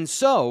 And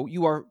so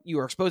you are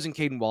exposing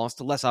Caden Wallace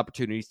to less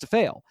opportunities to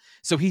fail.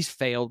 So he's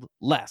failed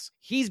less.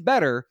 He's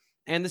better,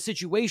 and the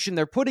situation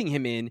they're putting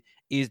him in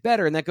is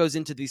better, and that goes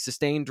into these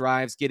sustained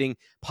drives, getting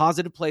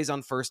positive plays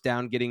on first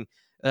down, getting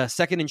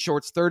second and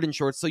shorts, third and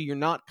shorts, so you're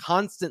not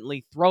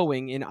constantly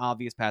throwing in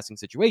obvious passing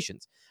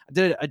situations. I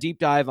did a deep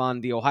dive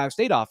on the Ohio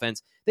State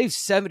offense. They have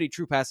 70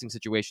 true passing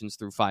situations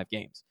through 5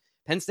 games.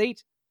 Penn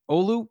State,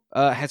 Olu,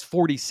 has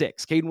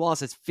 46. Caden Wallace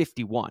has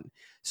 51.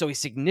 So a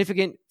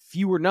significant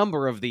fewer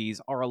number of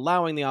these are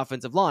allowing the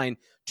offensive line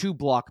to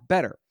block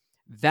better.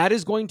 That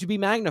is going to be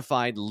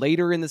magnified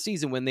later in the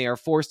season when they are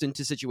forced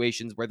into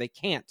situations where they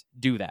can't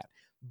do that.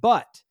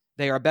 But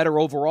they are better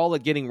overall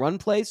at getting run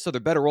plays, so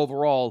they're better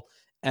overall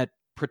at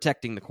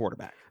protecting the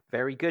quarterback.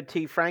 Very good,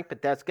 T. Frank,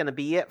 but that's going to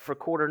be it for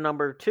quarter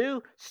number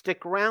 2.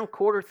 Stick around,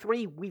 quarter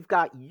 3. We've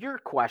got your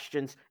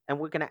questions, and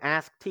we're going to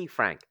ask T.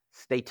 Frank.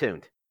 Stay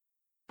tuned.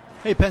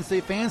 Hey, Penn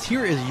State fans,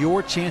 here is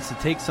your chance to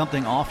take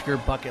something off your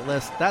bucket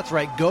list. That's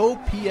right, Go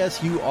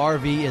PSU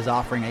RV is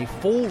offering a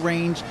full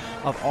range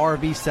of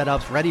RV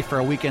setups ready for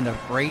a weekend of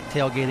great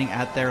tailgating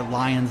at their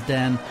Lions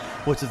Den,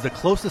 which is the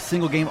closest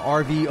single-game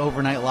RV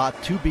overnight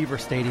lot to Beaver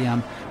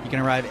Stadium. You can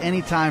arrive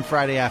anytime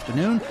Friday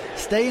afternoon,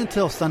 stay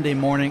until Sunday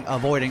morning,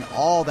 avoiding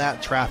all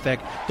that traffic.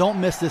 Don't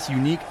miss this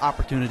unique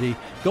opportunity.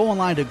 Go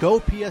online to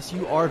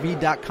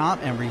gopsurv.com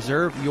and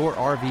reserve your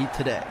RV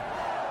today.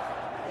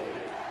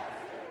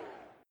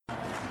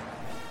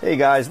 Hey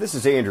guys, this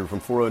is Andrew from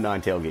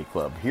 409 Tailgate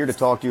Club, here to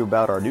talk to you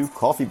about our new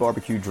Coffee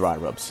Barbecue Dry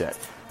Rub set.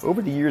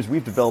 Over the years,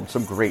 we've developed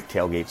some great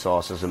tailgate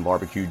sauces and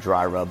barbecue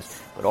dry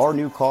rubs, but our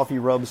new coffee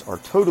rubs are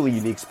totally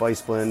unique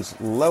spice blends,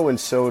 low in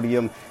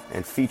sodium,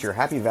 and feature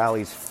Happy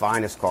Valley's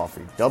finest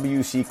coffee,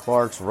 W.C.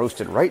 Clark's,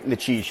 roasted right in the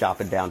cheese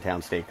shop in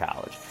downtown State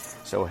College.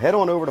 So head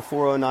on over to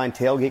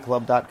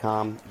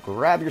 409tailgateclub.com,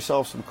 grab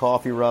yourself some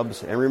coffee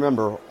rubs, and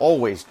remember,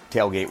 always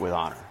tailgate with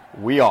honor.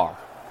 We are.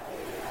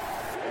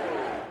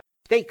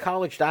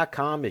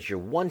 StateCollege.com is your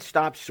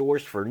one-stop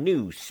source for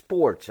news,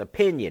 sports,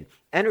 opinion,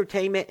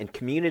 entertainment, and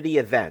community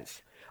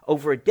events.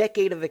 Over a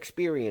decade of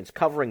experience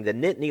covering the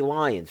Nittany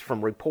Lions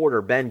from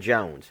reporter Ben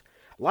Jones.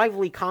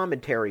 Lively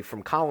commentary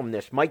from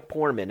columnist Mike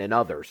Poorman and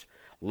others.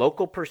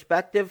 Local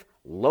perspective,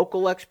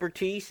 local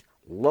expertise,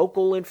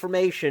 local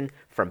information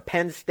from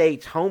Penn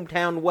State's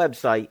hometown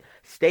website,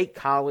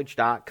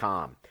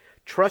 StateCollege.com.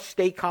 Trust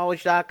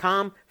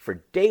StateCollege.com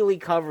for daily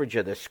coverage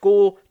of the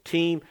school,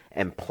 team,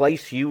 and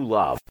place you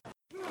love.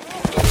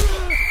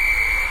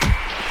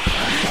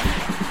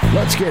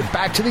 Let's get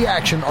back to the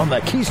action on the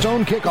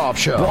Keystone Kickoff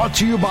Show. Brought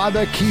to you by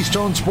the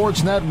Keystone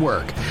Sports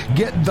Network.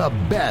 Get the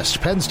best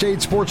Penn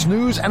State sports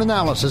news and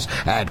analysis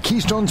at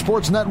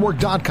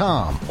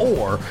KeystoneSportsNetwork.com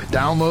or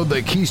download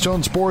the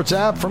Keystone Sports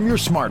app from your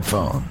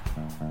smartphone.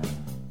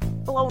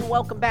 Hello and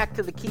welcome back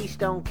to the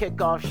Keystone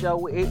Kickoff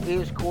Show. It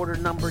is quarter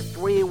number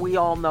 3. We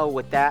all know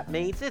what that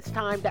means. It's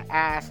time to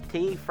ask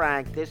T.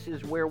 Frank. This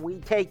is where we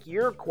take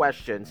your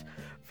questions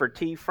for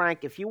T.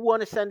 Frank. If you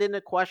want to send in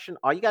a question,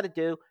 all you got to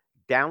do,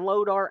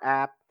 download our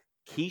app,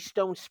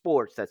 Keystone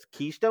Sports. That's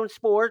Keystone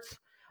Sports.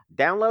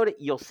 Download it.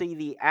 You'll see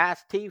the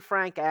Ask T.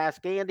 Frank,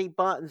 Ask Andy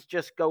buttons.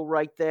 Just go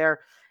right there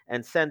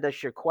and send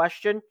us your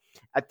question.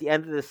 At the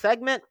end of the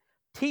segment,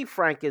 T.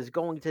 Frank is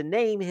going to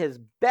name his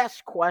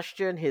best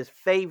question, his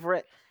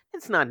favorite.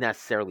 It's not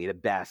necessarily the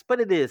best, but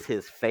it is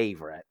his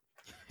favorite.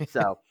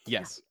 So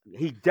Yes.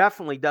 he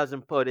definitely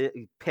doesn't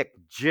pick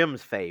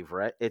Jim's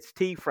favorite. It's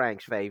T.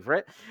 Frank's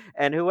favorite.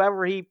 And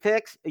whoever he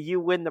picks, you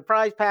win the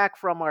prize pack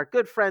from our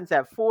good friends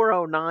at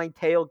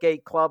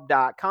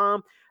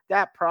 409tailgateclub.com.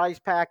 That prize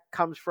pack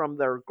comes from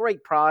their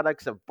great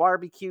products of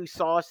barbecue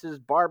sauces,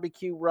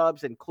 barbecue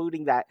rubs,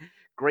 including that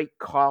great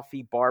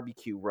coffee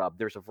barbecue rub.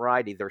 There's a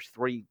variety. There's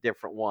 3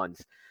 different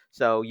ones.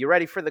 So you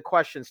ready for the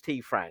questions,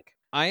 T. Frank?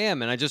 I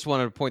am, and I just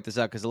wanted to point this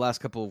out because the last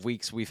couple of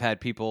weeks we've had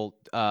people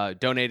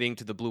donating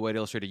to the Blue White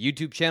Illustrated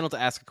YouTube channel to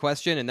ask a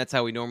question, and that's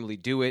how we normally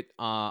do it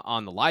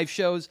on the live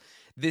shows.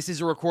 This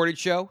is a recorded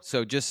show,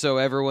 so just so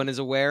everyone is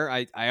aware,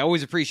 I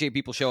always appreciate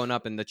people showing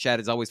up, and the chat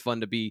is always fun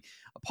to be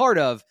a part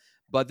of,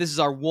 but this is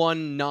our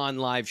one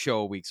non-live show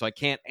a week, so I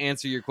can't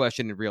answer your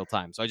question in real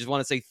time. So I just want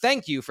to say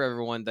thank you for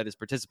everyone that is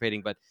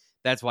participating, but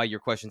that's why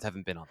your questions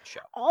haven't been on the show.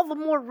 All the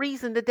more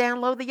reason to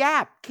download the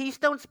app,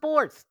 Keystone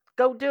Sports.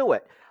 Go do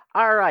it.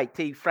 All right,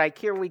 T. Frank,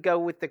 here we go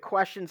with the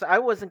questions. I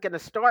wasn't going to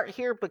start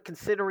here, but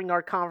considering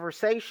our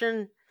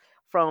conversation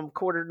from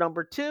quarter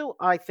number 2,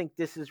 I think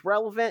this is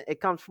relevant.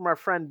 It comes from our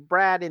friend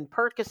Brad in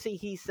Percy.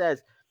 He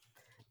says,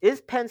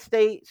 is Penn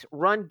State's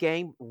run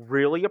game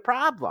really a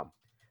problem?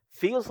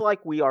 Feels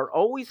like we are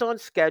always on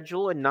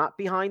schedule and not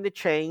behind the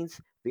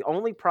chains. The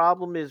only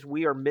problem is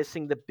we are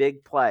missing the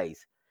big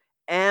plays.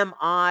 Am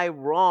I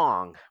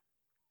wrong?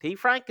 T.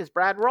 Frank, is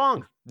Brad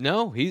wrong?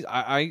 No,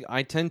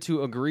 I tend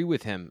to agree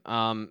with him.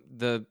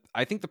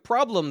 I think the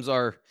problems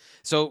are,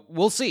 so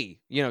we'll see.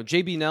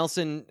 JB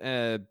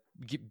Nelson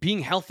being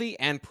healthy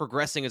and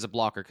progressing as a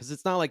blocker, because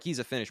it's not like he's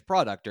a finished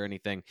product or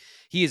anything.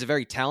 He is a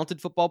very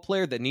talented football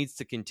player that needs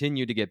to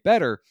continue to get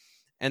better,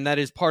 and that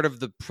is part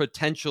of the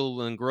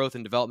potential and growth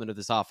and development of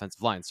this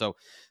offensive line. So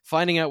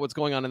finding out what's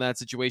going on in that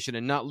situation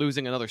and not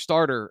losing another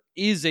starter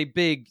is a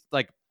big,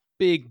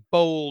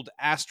 bold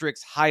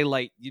asterisk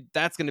highlight.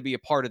 That's going to be a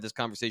part of this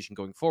conversation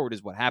going forward,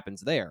 is what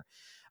happens there.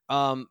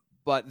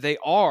 But they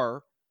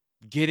are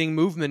getting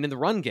movement in the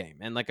run game.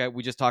 And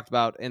we just talked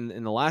about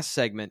in the last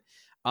segment,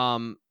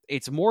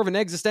 it's more of an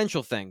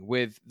existential thing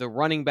with the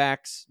running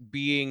backs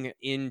being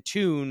in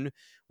tune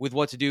with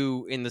what to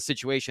do in the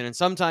situation. And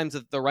sometimes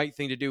the right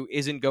thing to do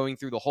isn't going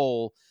through the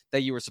hole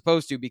that you were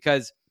supposed to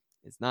because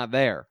it's not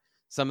there.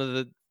 Some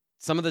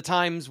of the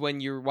times when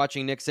you're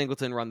watching Nick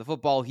Singleton run the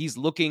football, he's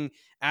looking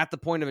at the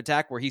point of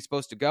attack where he's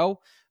supposed to go,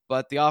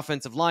 but the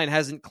offensive line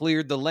hasn't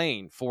cleared the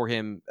lane for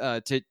him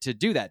to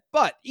do that.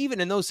 But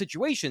even in those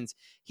situations,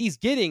 he's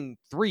getting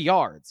 3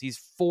 yards, he's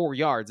 4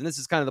 yards. And this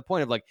is kind of the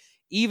point of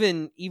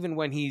even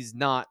when he's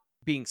not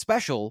being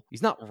special,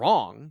 he's not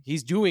wrong.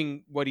 He's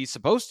doing what he's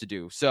supposed to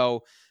do.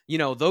 So,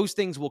 those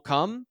things will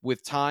come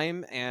with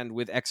time and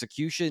with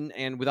execution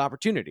and with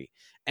opportunity.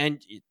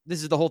 And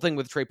this is the whole thing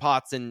with Trey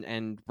Potts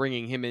and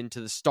bringing him into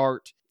the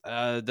start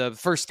the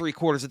first 3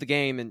 quarters of the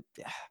game. And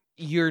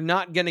you're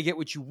not going to get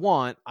what you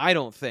want, I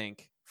don't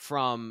think,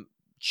 from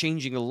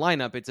changing the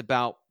lineup. It's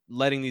about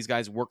letting these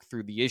guys work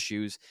through the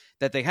issues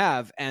that they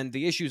have. And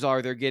the issues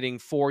are they're getting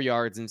 4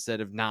 yards instead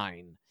of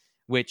 9,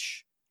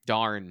 which,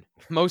 darn,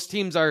 most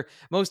teams are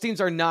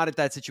not at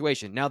that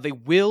situation. Now, they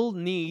will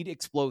need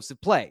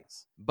explosive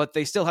plays, but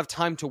they still have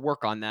time to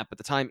work on that, but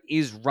the time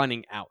is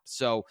running out.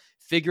 So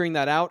figuring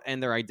that out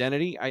and their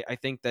identity, I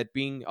think that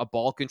being a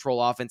ball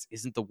control offense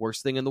isn't the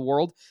worst thing in the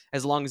world,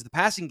 as long as the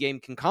passing game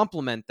can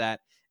complement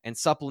that and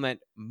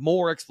supplement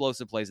more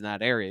explosive plays in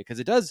that area, because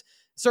it does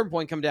at a certain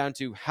point come down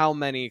to how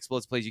many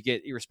explosive plays you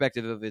get,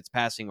 irrespective of it's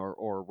passing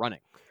or running.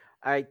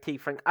 All right, T.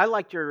 Frank, I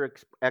liked your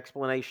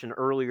explanation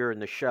earlier in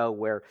the show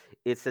where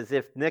it's as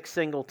if Nick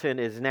Singleton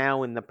is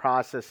now in the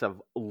process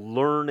of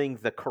learning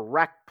the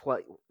correct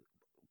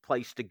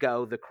place to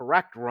go, the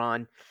correct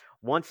run.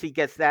 Once he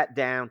gets that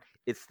down,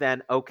 it's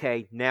then,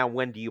 okay, now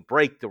when do you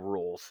break the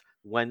rules?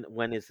 When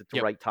is it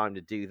the right time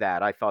to do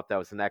that? I thought that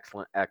was an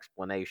excellent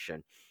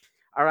explanation.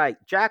 All right,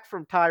 Jack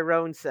from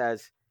Tyrone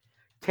says,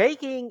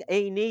 taking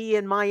a knee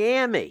in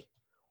Miami.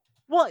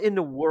 What in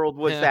the world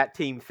was that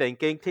team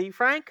thinking, T.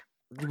 Frank?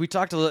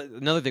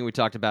 Another thing we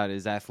talked about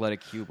is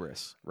athletic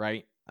hubris,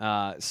 right?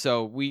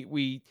 So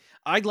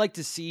I'd like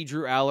to see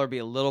Drew Aller be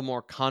a little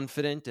more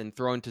confident and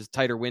throw into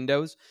tighter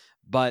windows,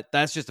 but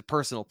that's just a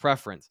personal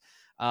preference.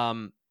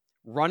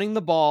 Running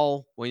the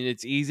ball when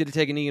it's easy to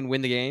take a knee and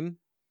win the game,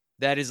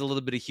 that is a little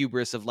bit of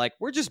hubris of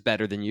we're just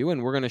better than you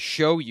and we're going to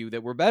show you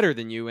that we're better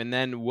than you. And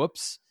then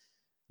whoops,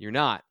 you're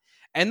not.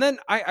 And then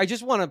I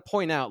just want to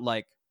point out,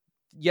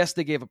 yes,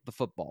 they gave up the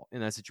football in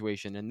that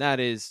situation. And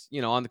that is,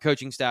 on the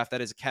coaching staff,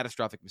 that is a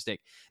catastrophic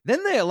mistake.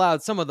 Then they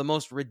allowed some of the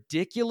most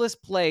ridiculous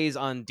plays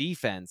on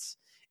defense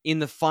in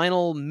the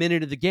final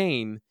minute of the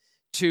game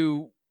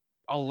to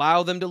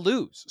allow them to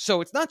lose.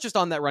 So it's not just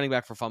on that running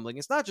back for fumbling.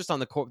 It's not just on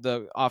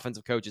the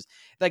offensive coaches.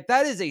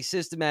 That is a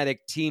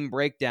systematic team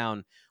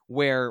breakdown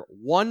where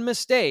one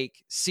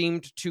mistake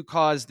seemed to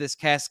cause this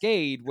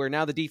cascade where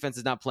now the defense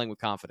is not playing with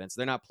confidence.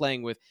 They're not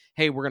playing with,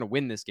 hey, we're going to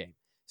win this game.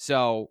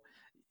 So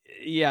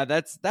Yeah,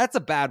 that's a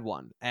bad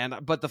one.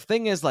 But the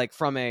thing is, like,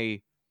 from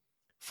a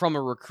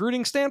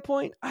recruiting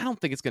standpoint, I don't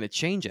think it's going to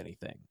change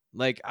anything.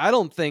 Like, I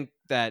don't think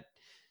that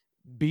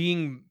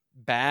being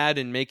bad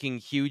and making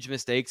huge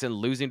mistakes and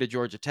losing to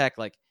Georgia Tech,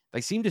 like,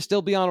 they seem to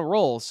still be on a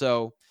roll.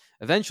 So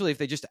eventually, if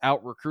they just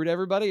out recruit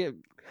everybody,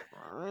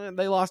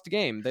 they lost a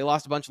game. They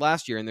lost a bunch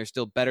last year, and they're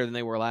still better than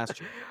they were last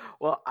year.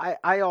 Well,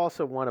 I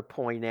also want to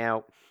point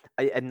out,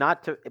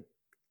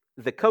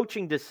 the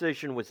coaching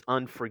decision was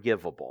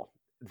unforgivable.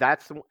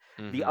 That's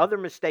the other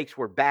mistakes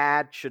were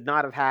bad, should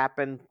not have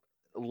happened.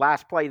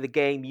 Last play of the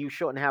game, you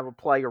shouldn't have a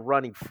player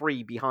running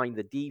free behind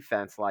the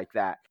defense like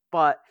that.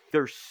 But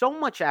there's so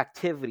much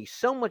activity,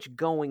 so much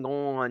going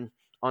on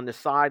the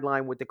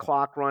sideline with the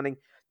clock running.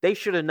 They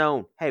should have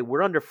known, hey,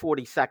 we're under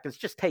 40 seconds.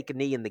 Just take a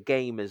knee and the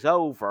game is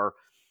over.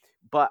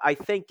 But I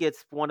think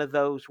it's one of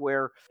those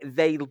where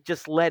they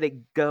just let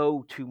it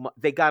go too much.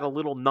 They got a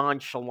little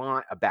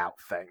nonchalant about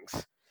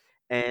things.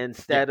 And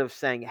instead of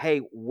saying,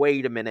 hey,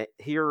 wait a minute,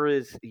 here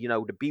is,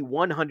 to be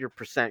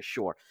 100%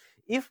 sure.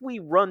 If we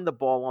run the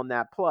ball on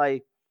that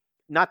play,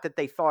 not that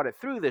they thought it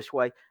through this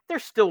way, they're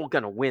still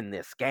going to win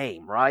this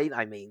game, right?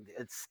 I mean,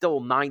 it's still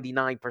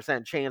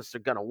 99% chance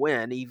they're going to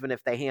win, even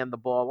if they hand the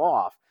ball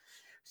off.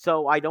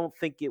 So I don't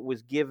think it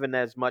was given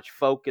as much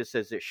focus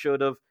as it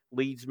should have.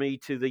 Leads me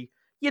to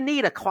you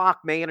need a clock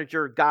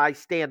manager guy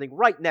standing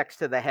right next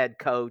to the head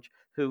coach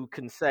who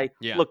can say,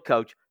 look,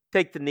 coach,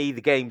 take the knee,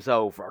 the game's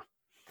over.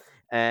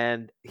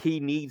 And he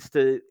needs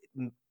to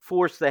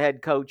force the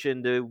head coach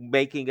into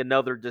making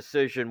another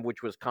decision,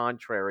 which was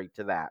contrary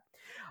to that.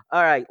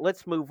 All right,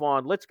 let's move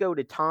on. Let's go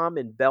to Tom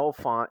in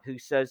Bellefonte, who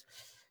says,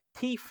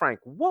 T. Frank,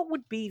 what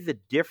would be the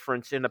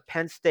difference in a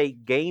Penn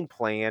State game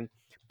plan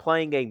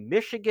playing a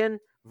Michigan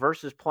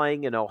versus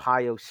playing an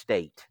Ohio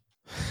State?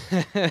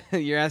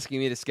 You're asking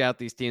me to scout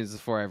these teams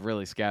before I've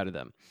really scouted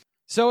them.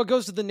 So it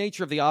goes to the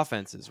nature of the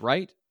offenses,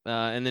 right?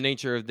 And the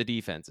nature of the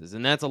defenses.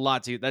 And that's a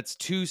lot too. That's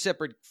two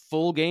separate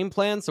full game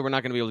plans, so we're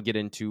not going to be able to get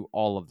into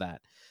all of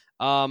that.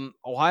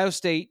 Ohio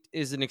State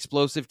is an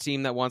explosive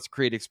team that wants to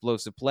create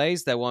explosive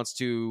plays, that wants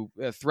to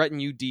threaten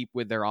you deep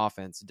with their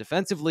offense.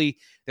 Defensively,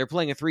 they're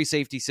playing a 3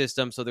 safety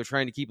system, so they're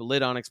trying to keep a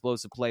lid on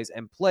explosive plays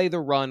and play the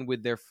run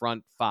with their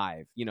front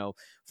 5.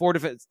 4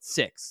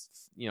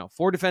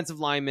 defensive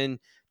linemen,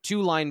 2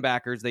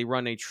 linebackers. They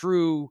run a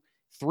true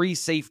 3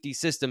 safety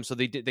system, so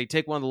they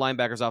take one of the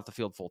linebackers off the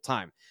field full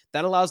time.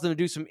 That allows them to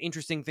do some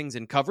interesting things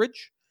in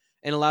coverage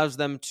and allows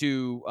them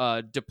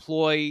to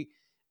deploy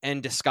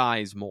and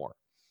disguise more.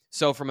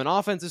 So from an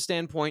offensive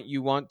standpoint,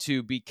 you want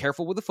to be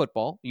careful with the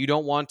football. You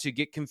don't want to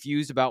get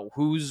confused about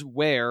who's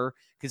where,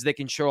 because they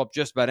can show up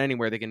just about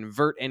anywhere. They can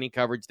invert any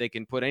coverage. They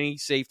can put any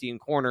safety and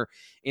corner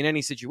in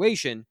any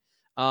situation.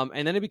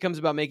 And then it becomes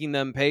about making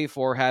them pay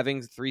for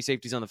having 3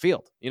 safeties on the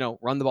field.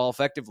 Run the ball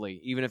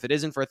effectively. Even if it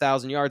isn't for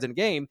 1,000 yards in a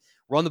game,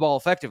 run the ball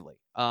effectively.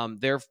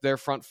 Their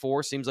front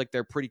 4 seems like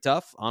they're pretty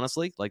tough,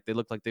 honestly. Like, they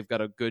look like they've got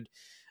a good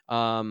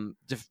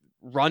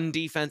run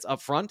defense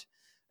up front.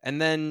 And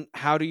then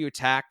how do you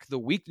attack the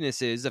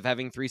weaknesses of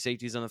having 3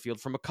 safeties on the field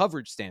from a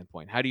coverage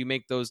standpoint? How do you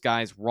make those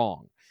guys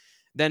wrong?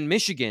 Then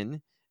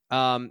Michigan,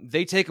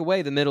 they take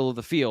away the middle of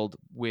the field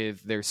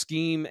with their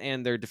scheme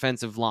and their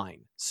defensive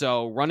line.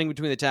 So running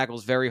between the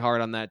tackles, very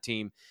hard on that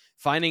team.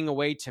 Finding a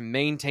way to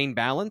maintain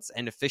balance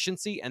and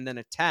efficiency and then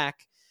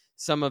attack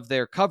some of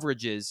their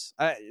coverages.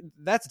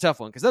 That's a tough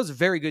one because that was a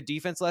very good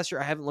defense last year.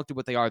 I haven't looked at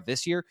what they are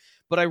this year,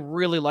 but I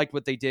really liked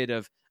what they did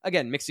of,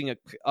 again, mixing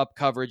up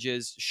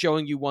coverages,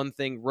 showing you one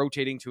thing,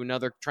 rotating to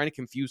another, trying to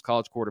confuse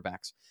college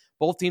quarterbacks.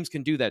 Both teams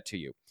can do that to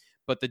you.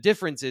 But the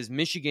difference is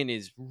Michigan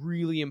is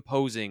really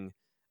imposing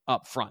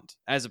up front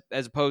as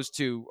opposed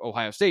to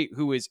Ohio State,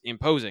 who is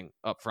imposing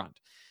up front.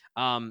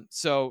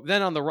 So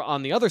then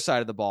on the other side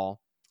of the ball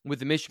with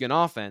the Michigan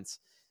offense,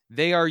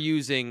 they are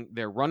using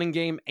their running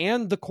game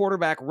and the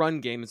quarterback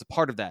run game as a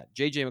part of that.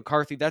 J.J.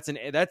 McCarthy,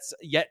 that's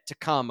yet to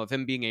come of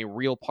him being a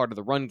real part of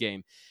the run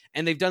game.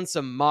 And they've done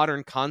some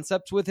modern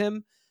concepts with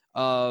him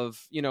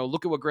of,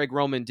 look at what Greg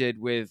Roman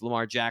did with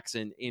Lamar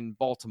Jackson in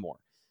Baltimore.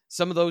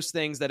 Some of those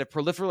things that have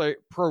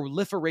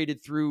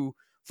proliferated through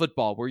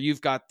football, where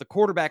you've got the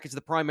quarterback is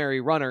the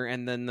primary runner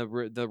and then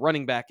the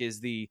running back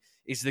is the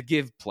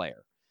give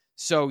player.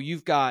 So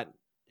you've got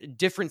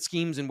different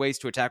schemes and ways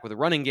to attack with a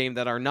running game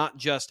that are not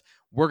just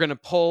we're going to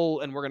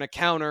pull and we're going to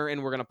counter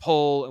and we're going to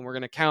pull and we're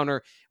going to counter.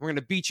 And we're going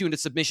to beat you into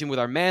submission with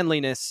our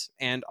manliness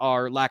and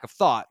our lack of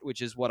thought,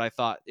 which is what I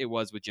thought it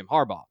was with Jim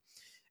Harbaugh.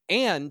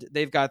 And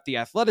they've got the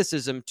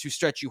athleticism to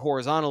stretch you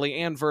horizontally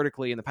and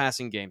vertically in the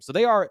passing game. So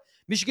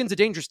Michigan's a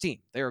dangerous team.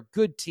 They're a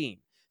good team.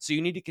 So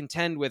you need to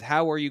contend with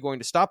how are you going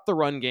to stop the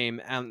run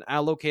game and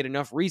allocate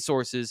enough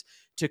resources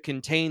to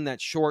contain that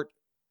short,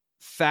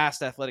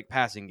 fast, athletic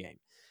passing game.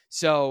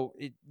 So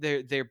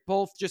they're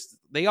both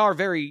they are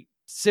very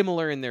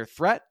similar in their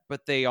threat,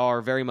 but they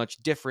are very much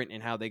different in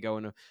how they go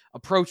and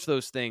approach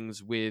those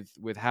things with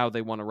how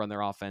they want to run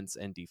their offense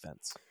and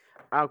defense.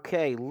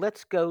 Okay,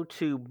 let's go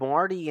to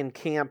Marty in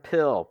Camp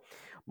Hill.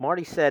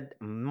 Marty said,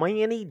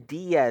 Manny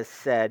Diaz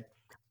said,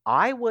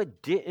 Iowa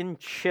didn't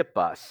chip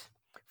us.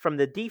 from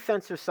the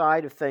defensive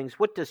side of things,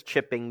 what does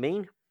chipping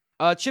mean?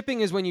 Chipping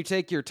is when you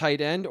take your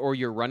tight end or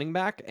your running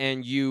back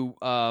and you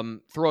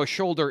throw a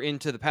shoulder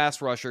into the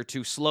pass rusher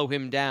to slow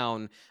him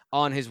down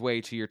on his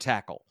way to your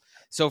tackle.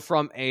 So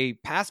from a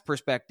pass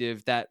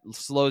perspective, that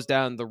slows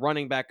down the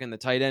running back and the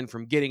tight end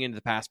from getting into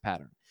the pass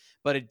pattern.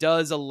 But it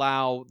does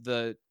allow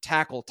the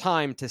tackle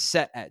time to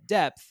set at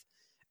depth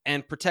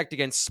and protect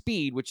against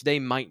speed, which they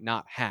might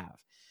not have.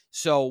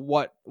 So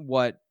what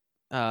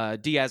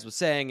Diaz was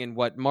saying and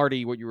what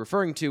you're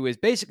referring to is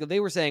basically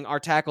they were saying our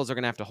tackles are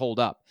going to have to hold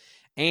up.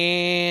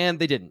 And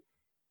they didn't.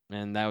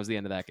 And that was the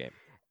end of that game.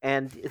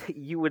 And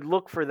you would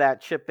look for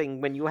that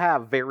chipping when you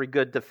have very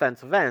good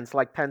defensive ends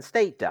like Penn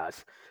State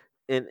does.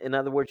 In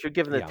other words, you're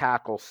giving the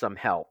tackles some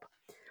help.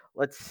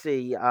 Let's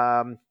see.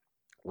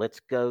 Let's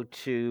go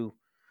to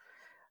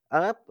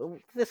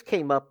this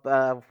came up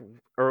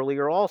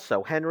earlier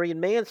also. Henry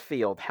and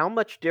Mansfield. How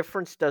much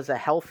difference does a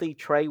healthy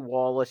Trey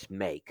Wallace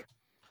make?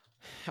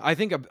 I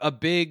think a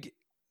big...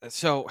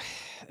 So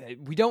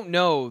we don't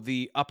know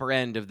the upper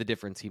end of the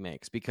difference he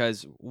makes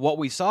because what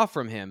we saw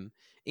from him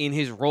in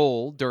his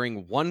role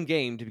during one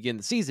game to begin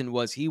the season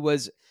was he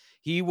was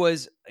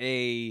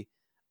a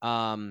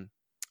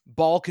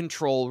ball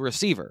control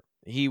receiver.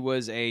 He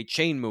was a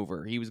chain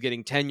mover. He was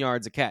getting 10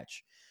 yards a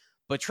catch.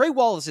 But Trey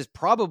Wallace is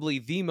probably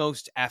the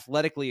most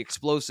athletically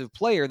explosive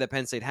player that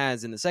Penn State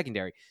has in the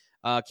secondary.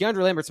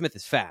 Keandre Lambert-Smith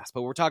is fast,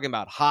 but we're talking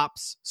about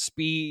hops,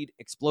 speed,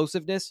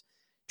 explosiveness.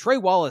 Trey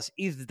Wallace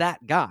is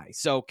that guy.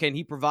 So can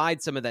he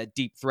provide some of that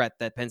deep threat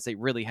that Penn State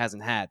really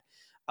hasn't had?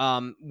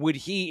 Would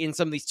he, in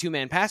some of these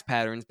two-man pass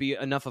patterns, be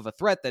enough of a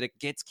threat that it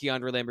gets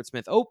Keandre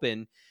Lambert-Smith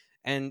open?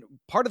 And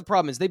part of the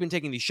problem is they've been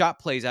taking these shot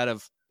plays out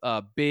of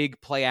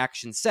big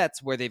play-action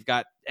sets where they've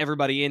got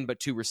everybody in but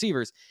two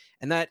receivers.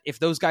 And that if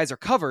those guys are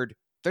covered,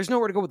 there's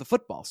nowhere to go with the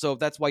football. So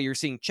that's why you're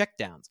seeing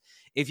checkdowns.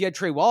 If you had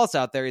Trey Wallace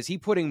out there, is he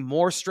putting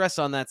more stress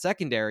on that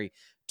secondary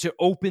to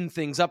open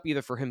things up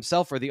either for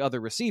himself or the other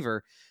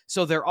receiver?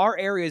 So there are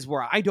areas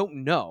where I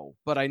don't know,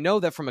 but I know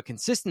that from a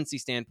consistency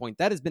standpoint,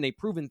 that has been a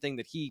proven thing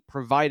that he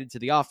provided to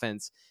the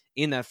offense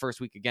in that first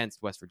week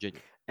against West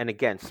Virginia. And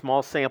again,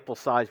 small sample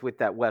size with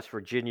that West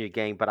Virginia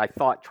game, but I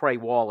thought Trey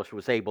Wallace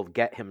was able to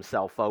get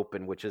himself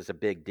open, which is a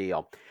big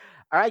deal.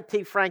 All right,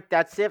 T. Frank,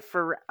 that's it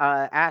for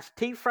Ask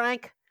T.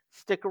 Frank.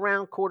 Stick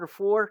around, quarter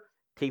four.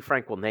 T.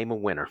 Frank will name a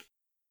winner.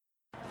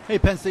 Hey,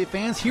 Penn State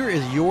fans, here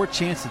is your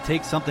chance to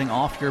take something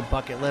off your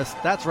bucket list.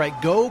 That's right,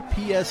 Go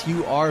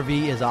PSU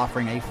RV is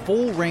offering a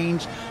full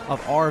range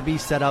of RV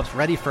setups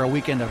ready for a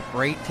weekend of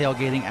great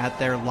tailgating at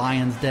their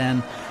Lion's Den,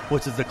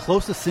 which is the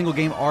closest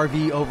single-game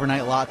RV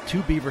overnight lot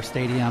to Beaver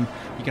Stadium.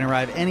 You can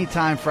arrive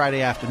anytime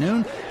Friday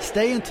afternoon,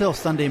 stay until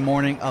Sunday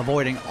morning,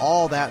 avoiding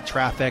all that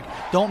traffic.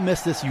 Don't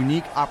miss this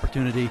unique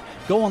opportunity.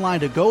 Go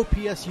online to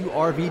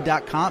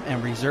gopsurv.com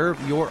and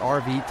reserve your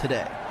RV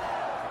today.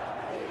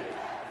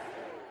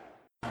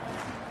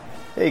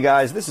 Hey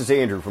guys, this is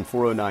Andrew from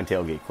 409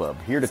 Tailgate Club,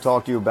 here to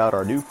talk to you about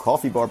our new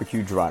Coffee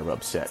Barbecue Dry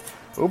Rub set.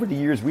 Over the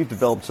years, we've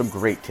developed some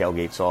great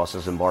tailgate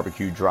sauces and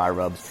barbecue dry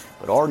rubs,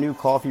 but our new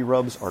coffee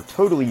rubs are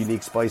totally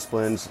unique spice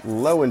blends,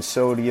 low in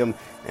sodium,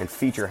 and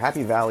feature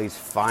Happy Valley's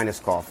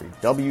finest coffee,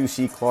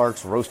 W.C.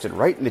 Clark's, roasted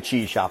right in the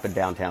cheese shop in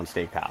downtown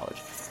State College.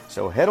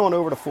 So head on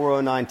over to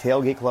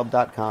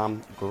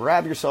 409tailgateclub.com,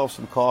 grab yourself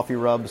some coffee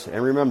rubs,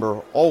 and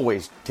remember,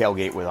 always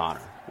tailgate with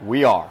honor.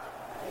 We are.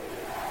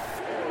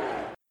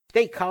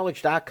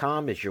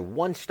 StateCollege.com is your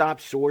one-stop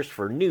source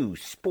for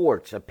news,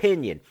 sports,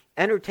 opinion,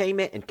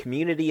 entertainment, and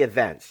community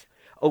events.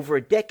 Over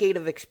a decade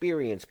of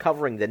experience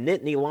covering the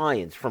Nittany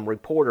Lions from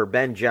reporter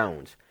Ben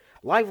Jones.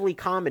 Lively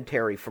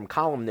commentary from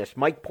columnist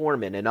Mike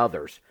Poorman and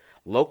others.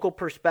 Local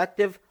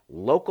perspective,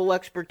 local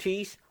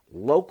expertise,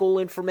 local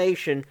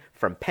information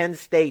from Penn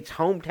State's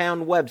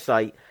hometown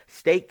website,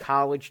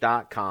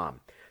 StateCollege.com.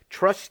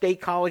 Trust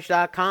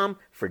StateCollege.com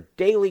for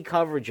daily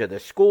coverage of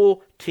the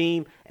school,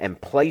 team, and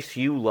place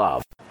you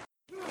love.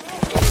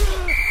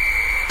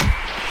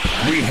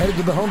 We head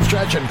to the home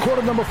stretch in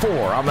quarter number 4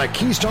 on the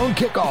Keystone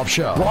Kickoff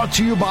Show. Brought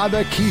to you by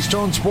the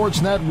Keystone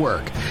Sports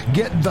Network.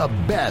 Get the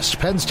best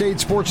Penn State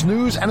sports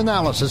news and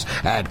analysis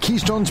at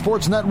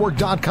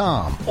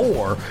KeystoneSportsNetwork.com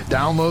or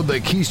download the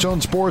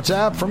Keystone Sports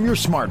app from your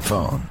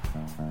smartphone.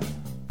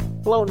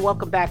 Hello and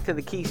welcome back to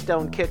the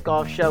Keystone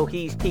Kickoff Show.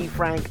 He's T.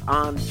 Frank.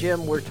 I'm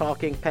Jim. We're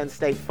talking Penn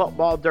State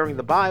football during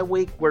the bye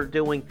week. We're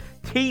doing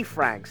T.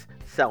 Frank's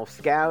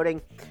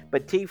self-scouting.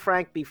 But T.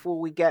 Frank, before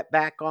we get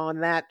back on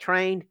that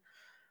train,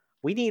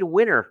 we need a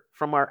winner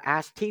from our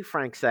Ask T.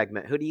 Frank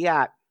segment. Who do you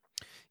got?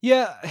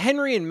 Yeah,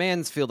 Henry and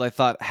Mansfield, I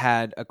thought,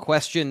 had a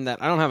question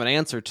that I don't have an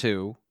answer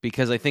to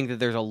because I think that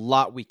there's a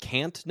lot we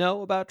can't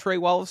know about Trey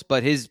Wallace,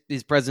 but his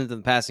presence in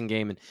the passing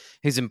game and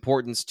his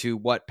importance to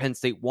what Penn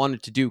State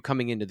wanted to do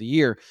coming into the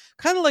year,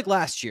 kind of like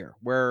last year,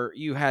 where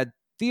you had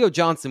Theo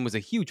Johnson was a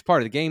huge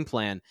part of the game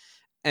plan,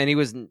 and he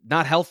was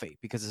not healthy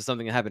because of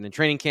something that happened in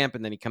training camp,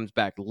 and then he comes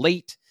back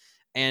late.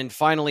 And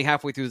finally,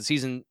 halfway through the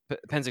season,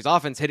 Penn State's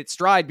offense hit its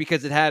stride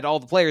because it had all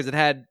the players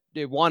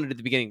it wanted at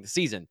the beginning of the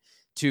season.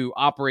 to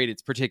operate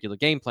its particular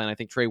game plan. I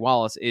think Trey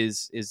Wallace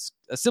is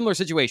a similar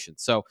situation.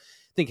 So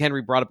I think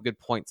Henry brought up a good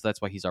point, so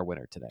that's why he's our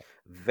winner today.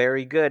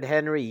 Very good,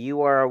 Henry.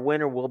 You are a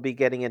winner. We'll be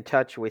getting in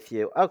touch with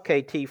you.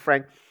 Okay, T.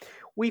 Frank.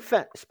 We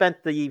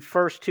spent the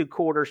first 2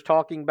 quarters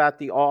talking about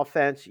the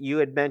offense. You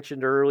had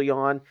mentioned early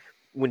on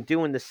when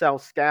doing the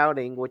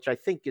self-scouting, which I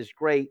think is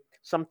great.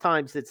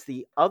 Sometimes it's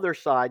the other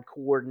side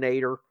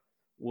coordinator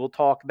we'll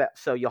talk about.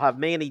 So you'll have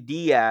Manny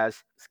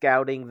Diaz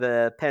scouting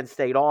the Penn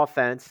State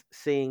offense,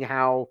 seeing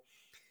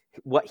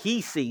what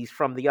he sees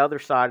from the other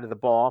side of the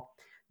ball.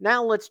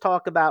 Now let's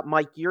talk about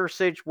Mike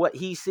Yurcich, what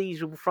he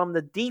sees from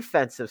the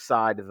defensive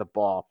side of the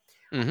ball.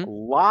 Mm-hmm. A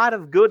lot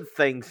of good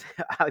things,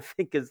 I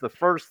think, is the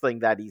first thing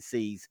that he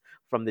sees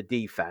from the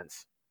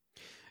defense.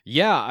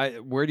 Yeah,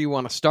 where do you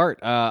want to start?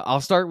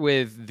 I'll start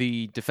with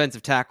the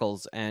defensive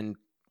tackles, and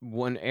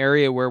one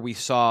area where we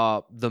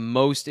saw the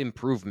most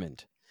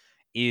improvement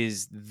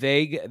is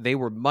they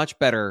were much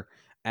better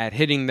at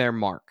hitting their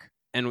mark.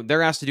 And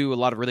they're asked to do a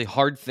lot of really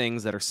hard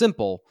things that are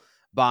simple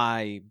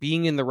by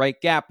being in the right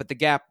gap, but the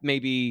gap may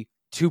be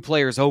 2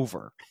 players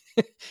over.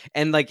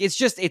 And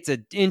it's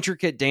an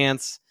intricate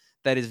dance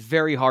that is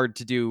very hard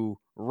to do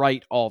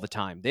right all the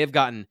time. They have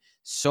gotten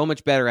so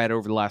much better at it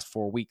over the last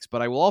 4 weeks.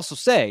 But I will also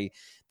say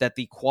that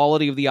the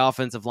quality of the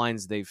offensive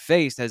lines they've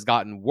faced has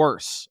gotten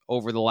worse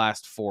over the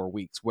last 4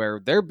 weeks, where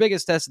their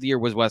biggest test of the year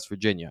was West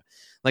Virginia.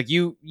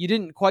 You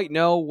didn't quite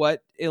know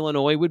what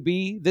Illinois would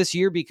be this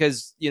year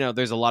because,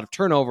 there's a lot of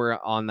turnover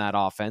on that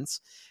offense,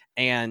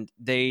 and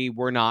they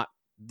were not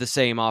the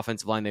same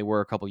offensive line they were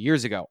a couple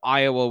years ago.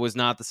 Iowa was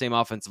not the same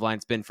offensive line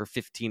it's been for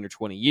 15 or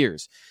 20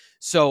 years.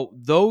 So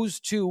those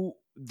two,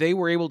 they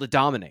were able to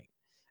dominate.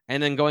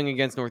 And then going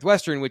against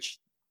Northwestern, which,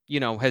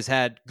 has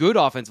had good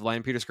offensive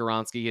line. Peter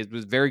Skoronski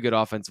was very good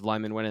offensive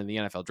lineman, went in the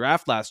NFL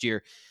draft last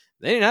year.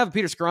 They didn't have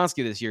Peter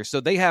Skoronski this year.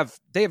 So they have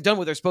done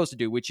what they're supposed to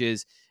do, which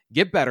is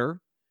get better,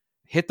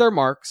 hit their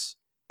marks,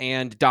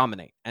 and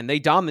dominate. And they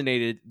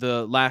dominated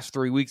the last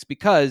 3 weeks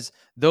because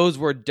those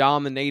were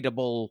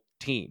dominatable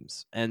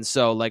teams. And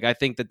so I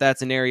think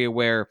that's an area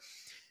where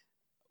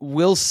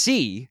we'll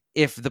see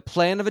if the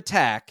plan of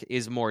attack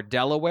is more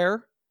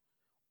Delaware,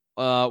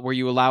 where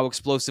you allow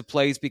explosive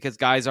plays because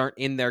guys aren't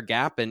in their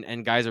gap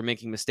and guys are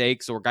making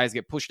mistakes or guys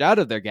get pushed out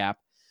of their gap,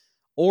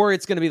 or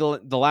it's going to be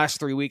the last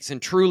 3 weeks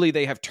and truly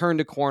they have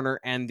turned a corner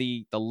and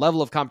the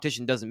level of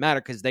competition doesn't matter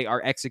because they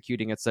are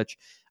executing at such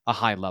a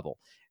high level.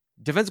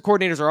 Defensive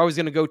coordinators are always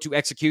going to go to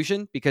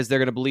execution because they're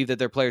going to believe that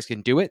their players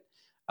can do it.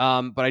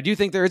 But I do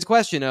think there is a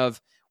question of,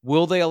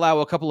 will they allow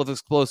a couple of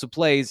explosive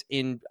plays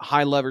in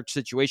high leverage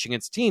situation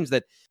against teams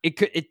that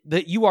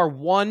that you are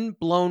one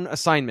blown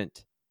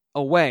assignment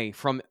away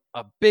from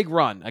a big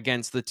run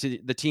against the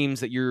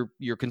teams that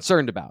you're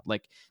concerned about.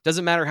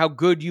 Doesn't matter how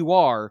good you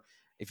are.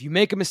 If you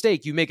make a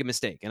mistake, you make a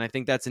mistake. And I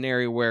think that's an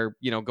area where,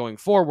 going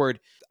forward,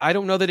 I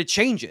don't know that it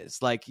changes.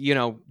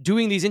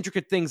 Doing these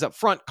intricate things up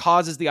front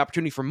causes the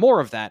opportunity for more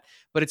of that,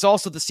 but it's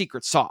also the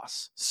secret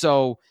sauce.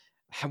 So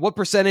what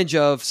percentage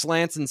of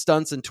slants and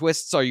stunts and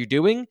twists are you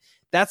doing?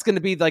 That's going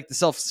to be the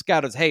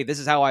self-scout of, hey, this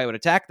is how I would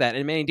attack that.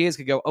 And Manny Diaz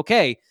could go,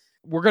 okay,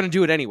 we're going to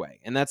do it anyway.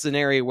 And that's an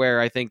area where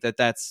I think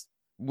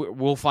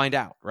we'll find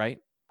out, right?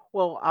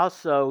 Well,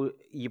 also,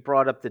 you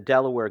brought up the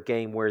Delaware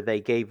game where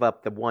they gave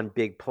up the one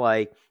big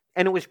play,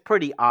 and it was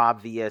pretty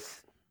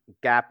obvious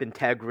gap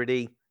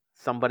integrity.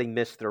 Somebody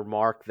missed their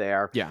mark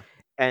there. Yeah.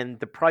 And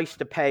the price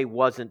to pay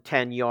wasn't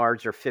 10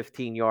 yards or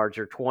 15 yards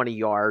or 20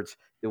 yards.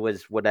 It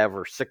was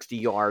 60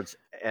 yards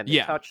and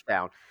a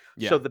touchdown.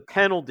 Yeah. So the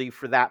penalty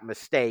for that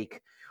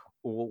mistake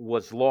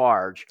was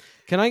large.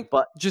 Can I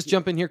just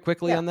jump in here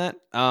quickly on that?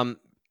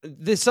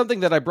 This is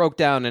something that I broke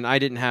down and I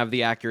didn't have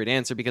the accurate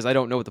answer because I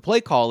don't know what the play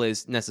call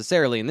is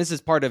necessarily. And this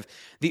is part of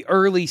the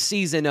early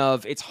season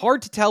of, it's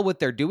hard to tell what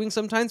they're doing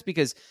sometimes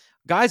because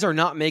guys are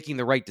not making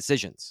the right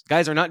decisions.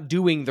 Guys are not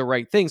doing the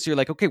right thing. So you're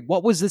like, okay,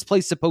 what was this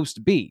play supposed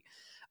to be?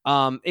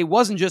 It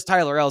wasn't just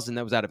Tyler Elsdon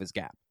that was out of his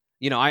gap.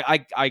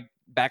 I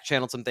back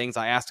channeled some things.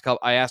 I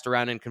asked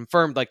around and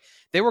confirmed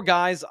they were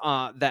guys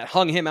that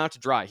hung him out to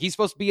dry. He's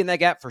supposed to be in that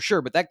gap for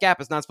sure, but that gap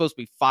is not supposed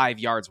to be 5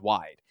 yards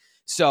wide.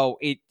 So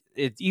it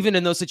even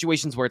in those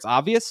situations where it's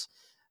obvious,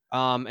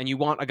 and you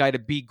want a guy to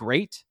be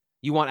great,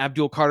 you want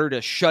Abdul Carter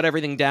to shut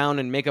everything down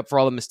and make up for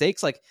all the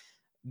mistakes.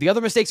 The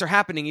other mistakes are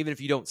happening even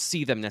if you don't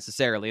see them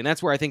necessarily. And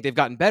that's where I think they've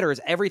gotten better is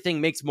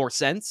everything makes more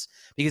sense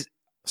because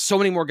so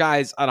many more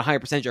guys on a higher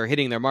percentage are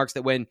hitting their marks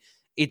that when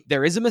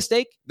there is a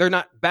mistake, they're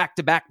not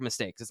back-to-back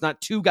mistakes. It's not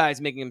two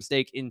guys making a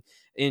mistake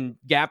in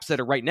gaps that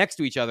are right next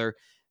to each other.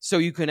 So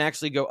you can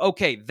actually go,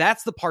 okay,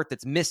 that's the part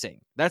that's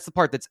missing. That's the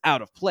part that's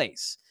out of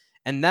place.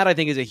 And that, I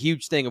think, is a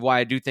huge thing of why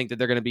I do think that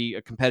they're going to be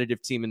a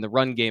competitive team in the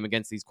run game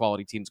against these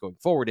quality teams going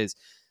forward is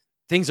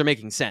things are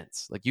making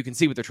sense. You can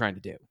see what they're trying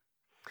to do.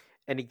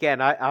 And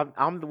again,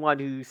 I'm the one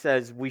who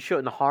says we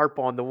shouldn't harp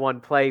on the one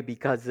play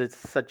because it's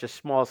such a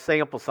small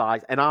sample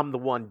size, and I'm the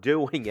one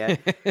doing it.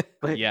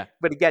 But, yeah.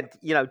 But again,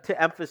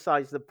 to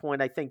emphasize the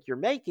point I think you're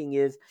making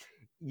is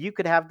you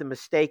could have the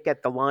mistake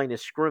at the line of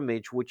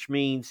scrimmage, which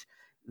means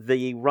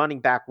the running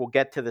back will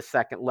get to the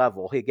second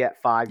level. He'll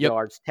get 5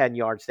 yards, 10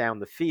 yards down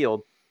the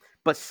field,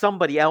 but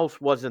somebody else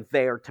wasn't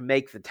there to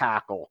make the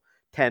tackle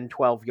 10,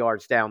 12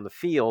 yards down the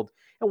field,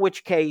 in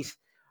which case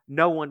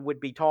no one would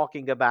be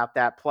talking about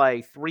that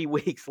play 3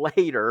 weeks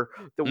later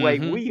the way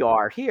we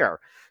are here.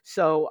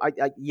 So,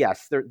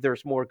 yes,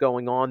 there's more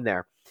going on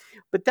there.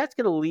 But that's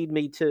going to lead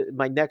me to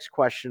my next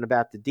question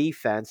about the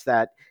defense,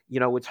 that,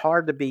 it's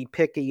hard to be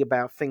picky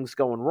about things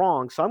going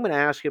wrong. So I'm going to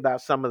ask you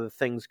about some of the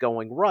things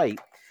going right.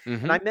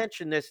 And I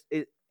mentioned this,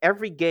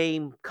 every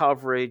game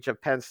coverage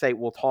of Penn State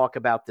will talk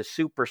about the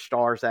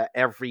superstars at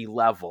every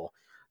level.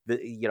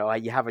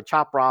 You have a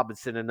Chop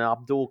Robinson, an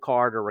Abdul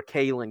Carter, a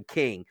Kalen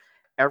King,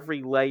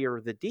 every layer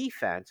of the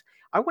defense.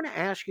 I want to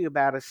ask you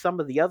about some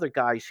of the other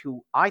guys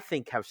who I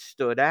think have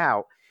stood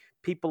out.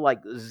 People like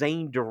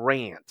Zane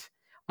Durant,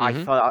 I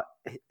thought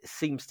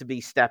seems to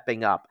be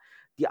stepping up.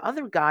 The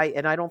other guy,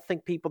 and I don't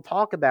think people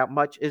talk about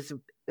much, it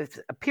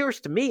appears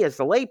to me as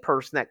a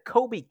layperson that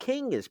Kobe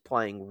King is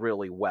playing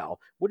really well.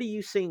 What are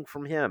you seeing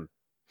from him?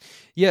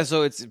 Yeah,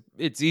 so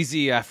it's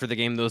easy after the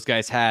game those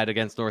guys had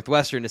against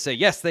Northwestern to say,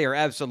 yes, they are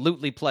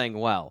absolutely playing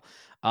well.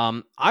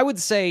 I would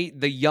say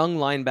the young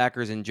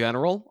linebackers in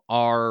general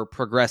are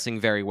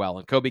progressing very well,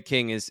 and Kobe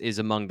King is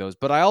among those.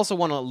 But I also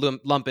want to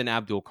lump in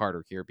Abdul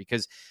Carter here,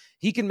 because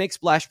he can make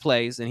splash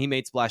plays, and he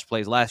made splash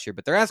plays last year,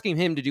 but they're asking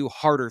him to do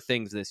harder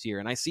things this year,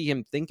 and I see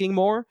him thinking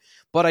more,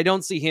 but I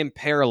don't see him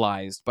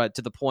paralyzed, but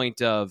to the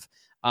point of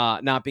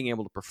not being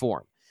able to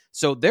perform.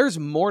 So there's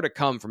more to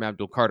come from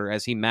Abdul Carter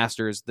as he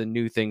masters the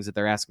new things that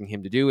they're asking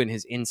him to do, and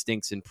his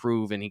instincts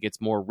improve, and he gets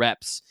more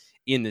reps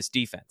in this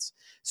defense.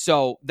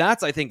 So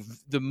that's, I think,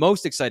 the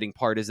most exciting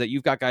part, is that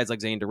you've got guys like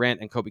Zane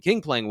Durant and Kobe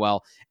King playing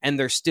well, and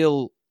there's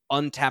still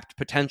untapped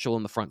potential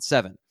in the front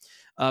seven.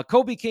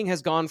 Kobe King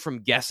has gone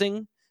from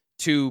guessing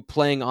to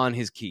playing on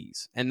his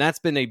keys. And that's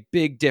been a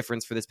big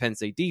difference for this Penn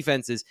State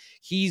defense, is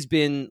he's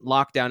been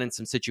locked down in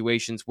some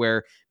situations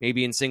where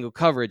maybe in single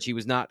coverage, he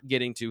was not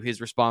getting to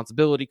his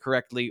responsibility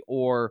correctly,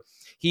 or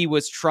he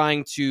was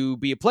trying to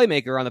be a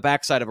playmaker on the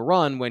backside of a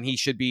run when he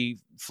should be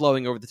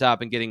flowing over the top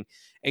and getting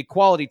a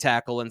quality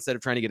tackle instead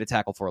of trying to get a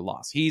tackle for a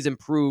loss. He's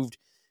improved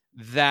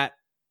that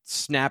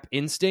snap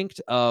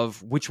instinct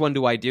of which one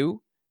do I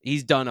do?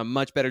 He's done a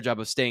much better job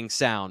of staying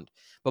sound.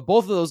 But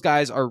both of those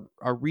guys are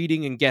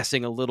reading and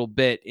guessing a little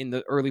bit in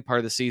the early part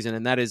of the season,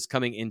 and that is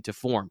coming into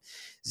form.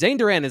 Zane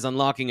Durant is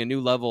unlocking a new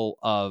level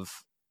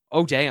of,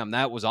 oh, damn,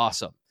 that was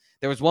awesome.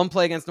 There was one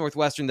play against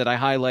Northwestern that I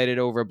highlighted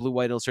over at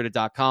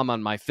BlueWhiteIllustrated.com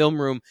on my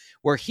film room,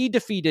 where he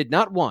defeated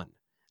not one,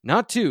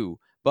 not two,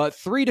 but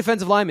 3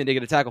 defensive linemen to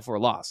get a tackle for a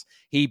loss.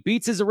 He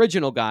beats his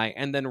original guy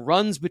and then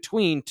runs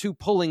between 2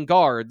 pulling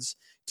guards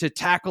to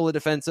tackle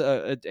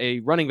a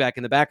running back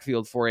in the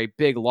backfield for a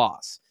big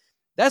loss.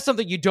 That's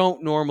something you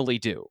don't normally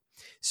do.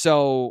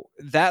 So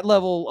that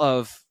level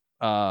of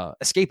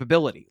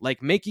escapability,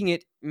 like making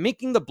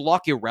the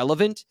block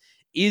irrelevant,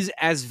 is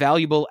as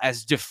valuable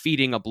as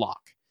defeating a block.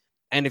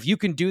 And if you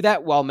can do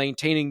that while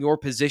maintaining your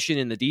position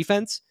in the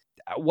defense,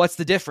 what's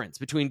the difference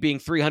between being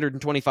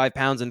 325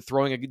 pounds and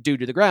throwing a dude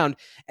to the ground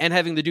and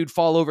having the dude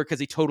fall over because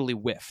he totally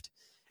whiffed?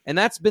 And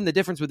that's been the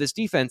difference with this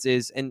defense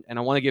is, and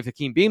I want to give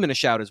Hakeem Beamon a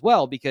shout as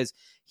well, because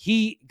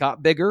he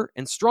got bigger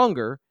and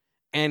stronger,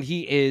 and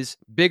he is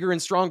bigger and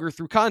stronger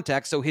through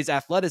contact, so his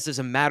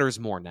athleticism matters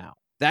more now.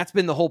 That's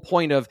been the whole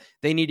point of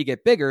they need to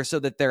get bigger so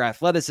that their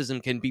athleticism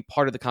can be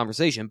part of the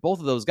conversation. Both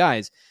of those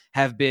guys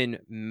have been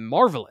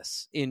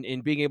marvelous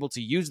in being able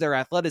to use their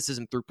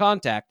athleticism through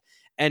contact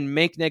and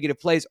make negative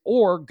plays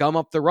or gum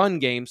up the run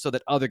game so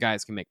that other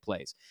guys can make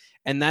plays.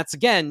 And that's,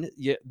 again,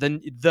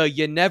 the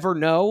you never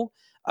know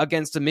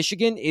against a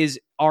Michigan is,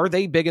 are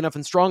they big enough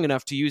and strong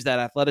enough to use that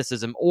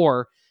athleticism,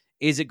 or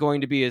is it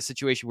going to be a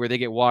situation where they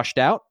get washed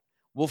out?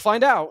 We'll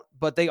find out,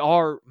 but they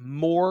are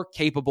more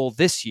capable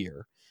this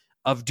year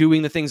of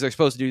doing the things they're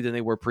supposed to do than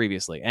they were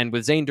previously. And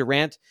with Zane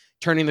Durant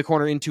turning the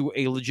corner into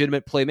a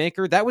legitimate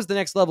playmaker, that was the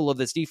next level of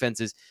this defense.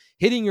 Is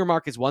hitting your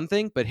mark is one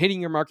thing, but hitting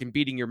your mark and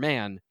beating your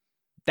man,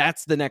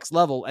 that's the next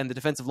level. And the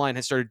defensive line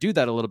has started to do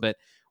that a little bit.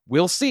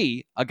 We'll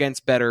see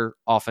against better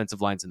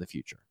offensive lines in the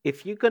future.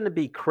 If you're going to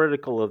be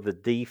critical of the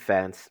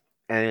defense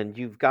and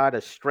you've got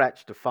to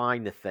stretch to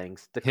find the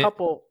things, the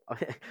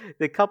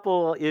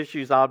couple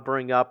issues I'll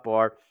bring up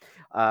are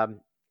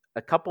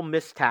a couple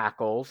missed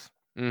tackles.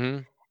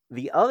 Mm-hmm.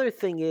 The other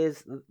thing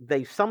is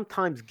they've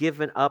sometimes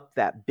given up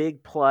that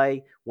big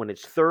play when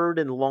it's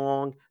 3rd and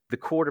long. The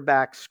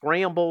quarterback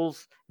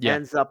scrambles,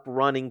 ends up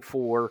running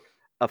for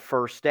a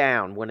first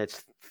down when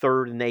it's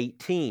 3rd and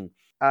 18.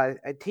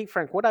 T.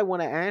 Frank, what I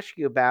want to ask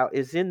you about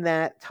is, in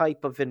that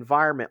type of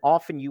environment,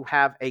 often you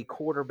have a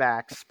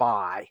quarterback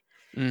spy.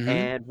 Mm-hmm.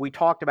 And we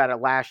talked about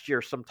it last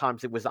year.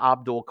 Sometimes it was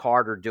Abdul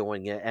Carter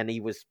doing it, and he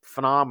was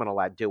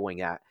phenomenal at doing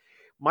that.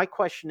 My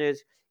question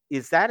is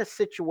that a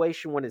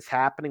situation when it's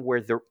happening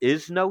where there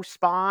is no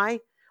spy,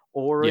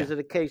 or is it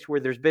a case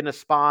where there's been a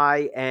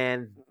spy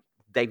and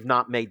they've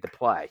not made the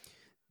play?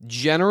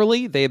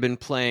 Generally, they have been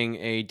playing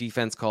a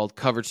defense called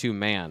cover 2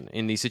 man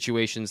in these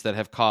situations that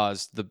have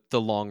caused the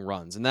long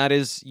runs. And that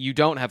is, you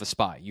don't have a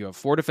spy. You have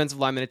 4 defensive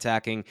linemen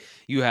attacking.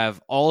 You have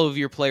all of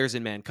your players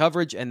in man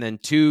coverage and then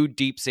 2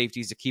 deep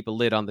safeties to keep a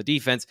lid on the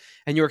defense.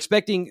 And you're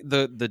expecting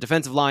the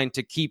defensive line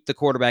to keep the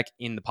quarterback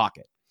in the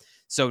pocket.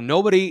 So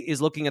nobody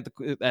is looking at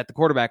the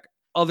quarterback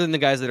other than the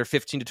guys that are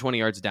 15 to 20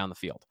 yards down the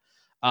field.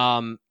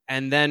 And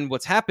then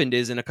what's happened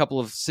is in a couple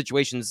of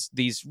situations,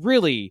 these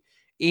really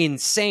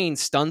insane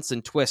stunts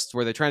and twists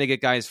where they're trying to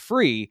get guys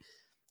free.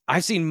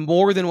 I've seen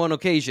more than one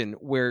occasion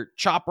where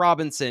Chop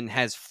Robinson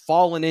has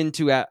fallen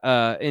into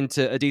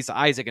Adisa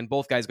Isaac and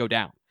both guys go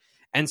down.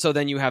 And so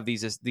then you have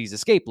these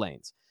escape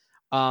lanes.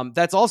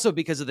 That's also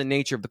because of the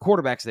nature of the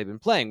quarterbacks they've been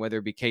playing, whether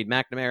it be Cade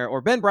McNamara or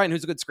Ben Bryant,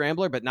 who's a good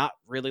scrambler, but not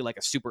really like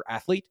a super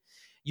athlete.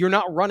 You're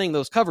not running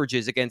those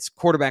coverages against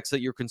quarterbacks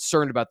that you're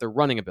concerned about their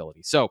running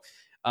ability. So,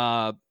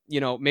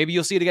 maybe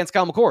you'll see it against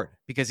Kyle McCord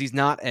because he's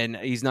not an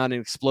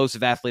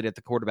explosive athlete at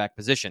the quarterback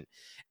position.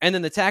 And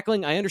then the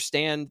tackling, I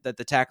understand that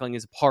the tackling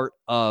is part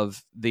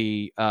of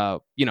the,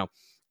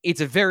 it's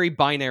a very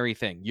binary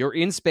thing. You're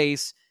in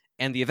space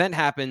and the event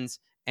happens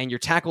and you're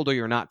tackled or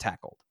you're not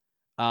tackled.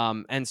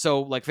 And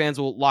so like fans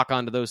will lock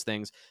onto those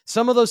things.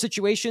 Some of those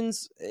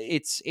situations,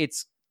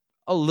 it's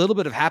a little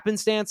bit of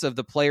happenstance of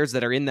the players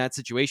that are in that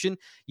situation.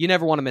 You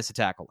never want to miss a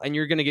tackle and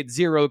you're going to get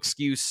zero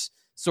excuse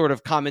sort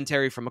of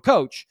commentary from a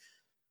coach.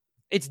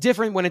 It's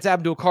different when it's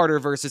Abdul Carter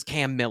versus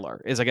Cam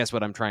Miller is I guess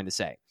what I'm trying to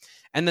say.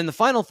 And then the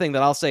final thing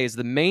that I'll say is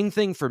the main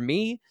thing for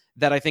me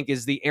that I think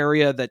is the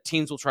area that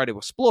teams will try to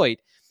exploit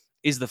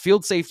is the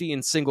field safety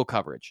in single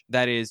coverage.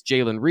 That is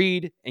Jalen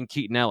Reed and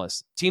Keaton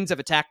Ellis. Teams have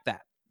attacked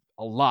that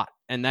a lot.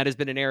 And that has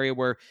been an area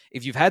where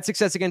if you've had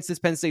success against this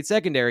Penn State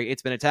secondary,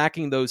 it's been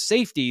attacking those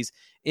safeties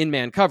in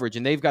man coverage.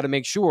 And they've got to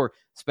make sure,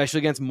 especially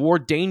against more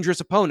dangerous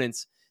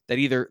opponents, that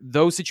either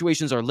those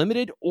situations are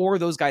limited or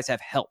those guys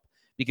have help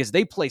because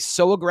they play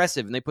so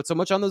aggressive and they put so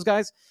much on those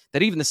guys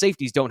that even the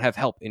safeties don't have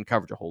help in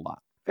coverage a whole lot.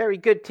 Very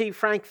good, T.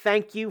 Frank.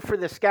 Thank you for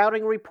the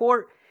scouting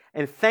report.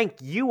 And thank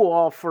you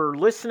all for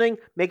listening.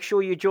 Make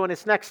sure you join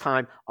us next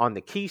time on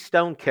the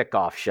Keystone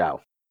Kickoff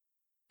Show.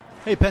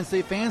 Hey, Penn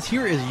State fans,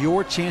 here is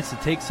your chance to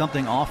take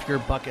something off your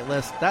bucket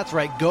list. That's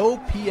right, Go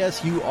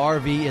PSU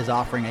RV is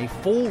offering a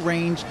full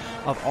range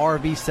of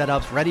RV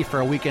setups ready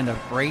for a weekend of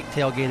great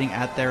tailgating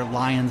at their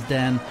Lions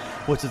Den,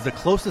 which is the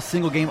closest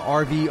single-game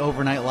RV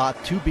overnight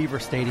lot to Beaver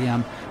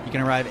Stadium. You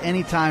can arrive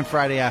anytime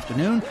Friday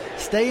afternoon,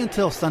 stay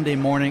until Sunday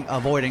morning,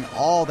 avoiding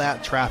all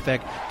that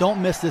traffic.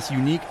 Don't miss this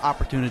unique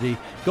opportunity.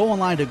 Go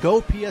online to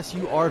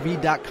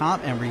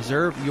gopsurv.com and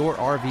reserve your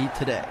RV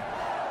today.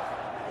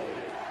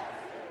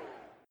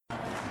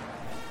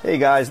 Hey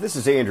guys, this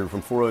is Andrew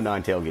from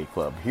 409 Tailgate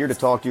Club, here to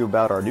talk to you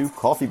about our new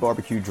Coffee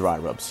Barbecue Dry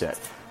Rub set.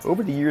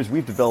 Over the years,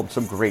 we've developed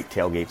some great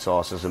tailgate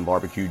sauces and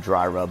barbecue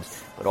dry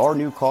rubs, but our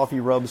new coffee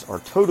rubs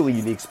are totally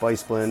unique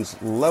spice blends,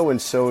 low in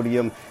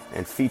sodium,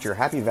 and feature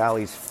Happy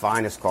Valley's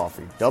finest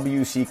coffee,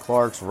 W.C.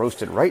 Clark's,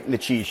 roasted right in the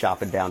cheese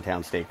shop in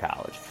downtown State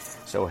College.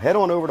 So head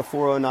on over to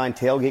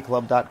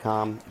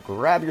 409tailgateclub.com,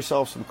 grab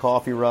yourself some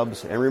coffee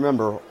rubs, and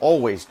remember,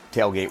 always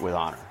tailgate with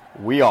honor.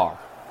 We are.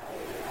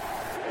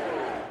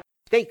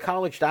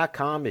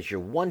 StateCollege.com is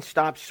your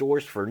one-stop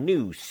source for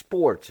news,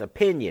 sports,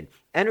 opinion,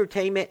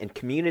 entertainment, and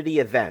community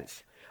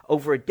events.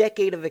 Over a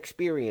decade of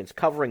experience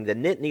covering the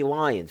Nittany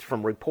Lions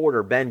from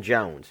reporter Ben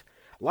Jones.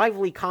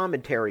 Lively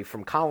commentary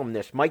from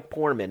columnist Mike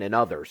Poorman and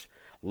others.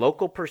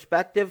 Local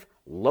perspective,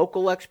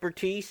 local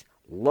expertise,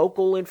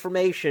 local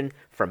information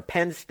from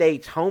Penn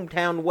State's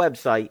hometown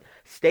website,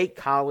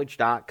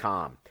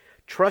 StateCollege.com.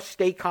 Trust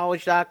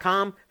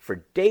StateCollege.com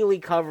for daily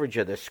coverage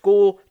of the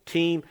school,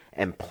 team,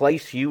 and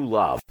place you love.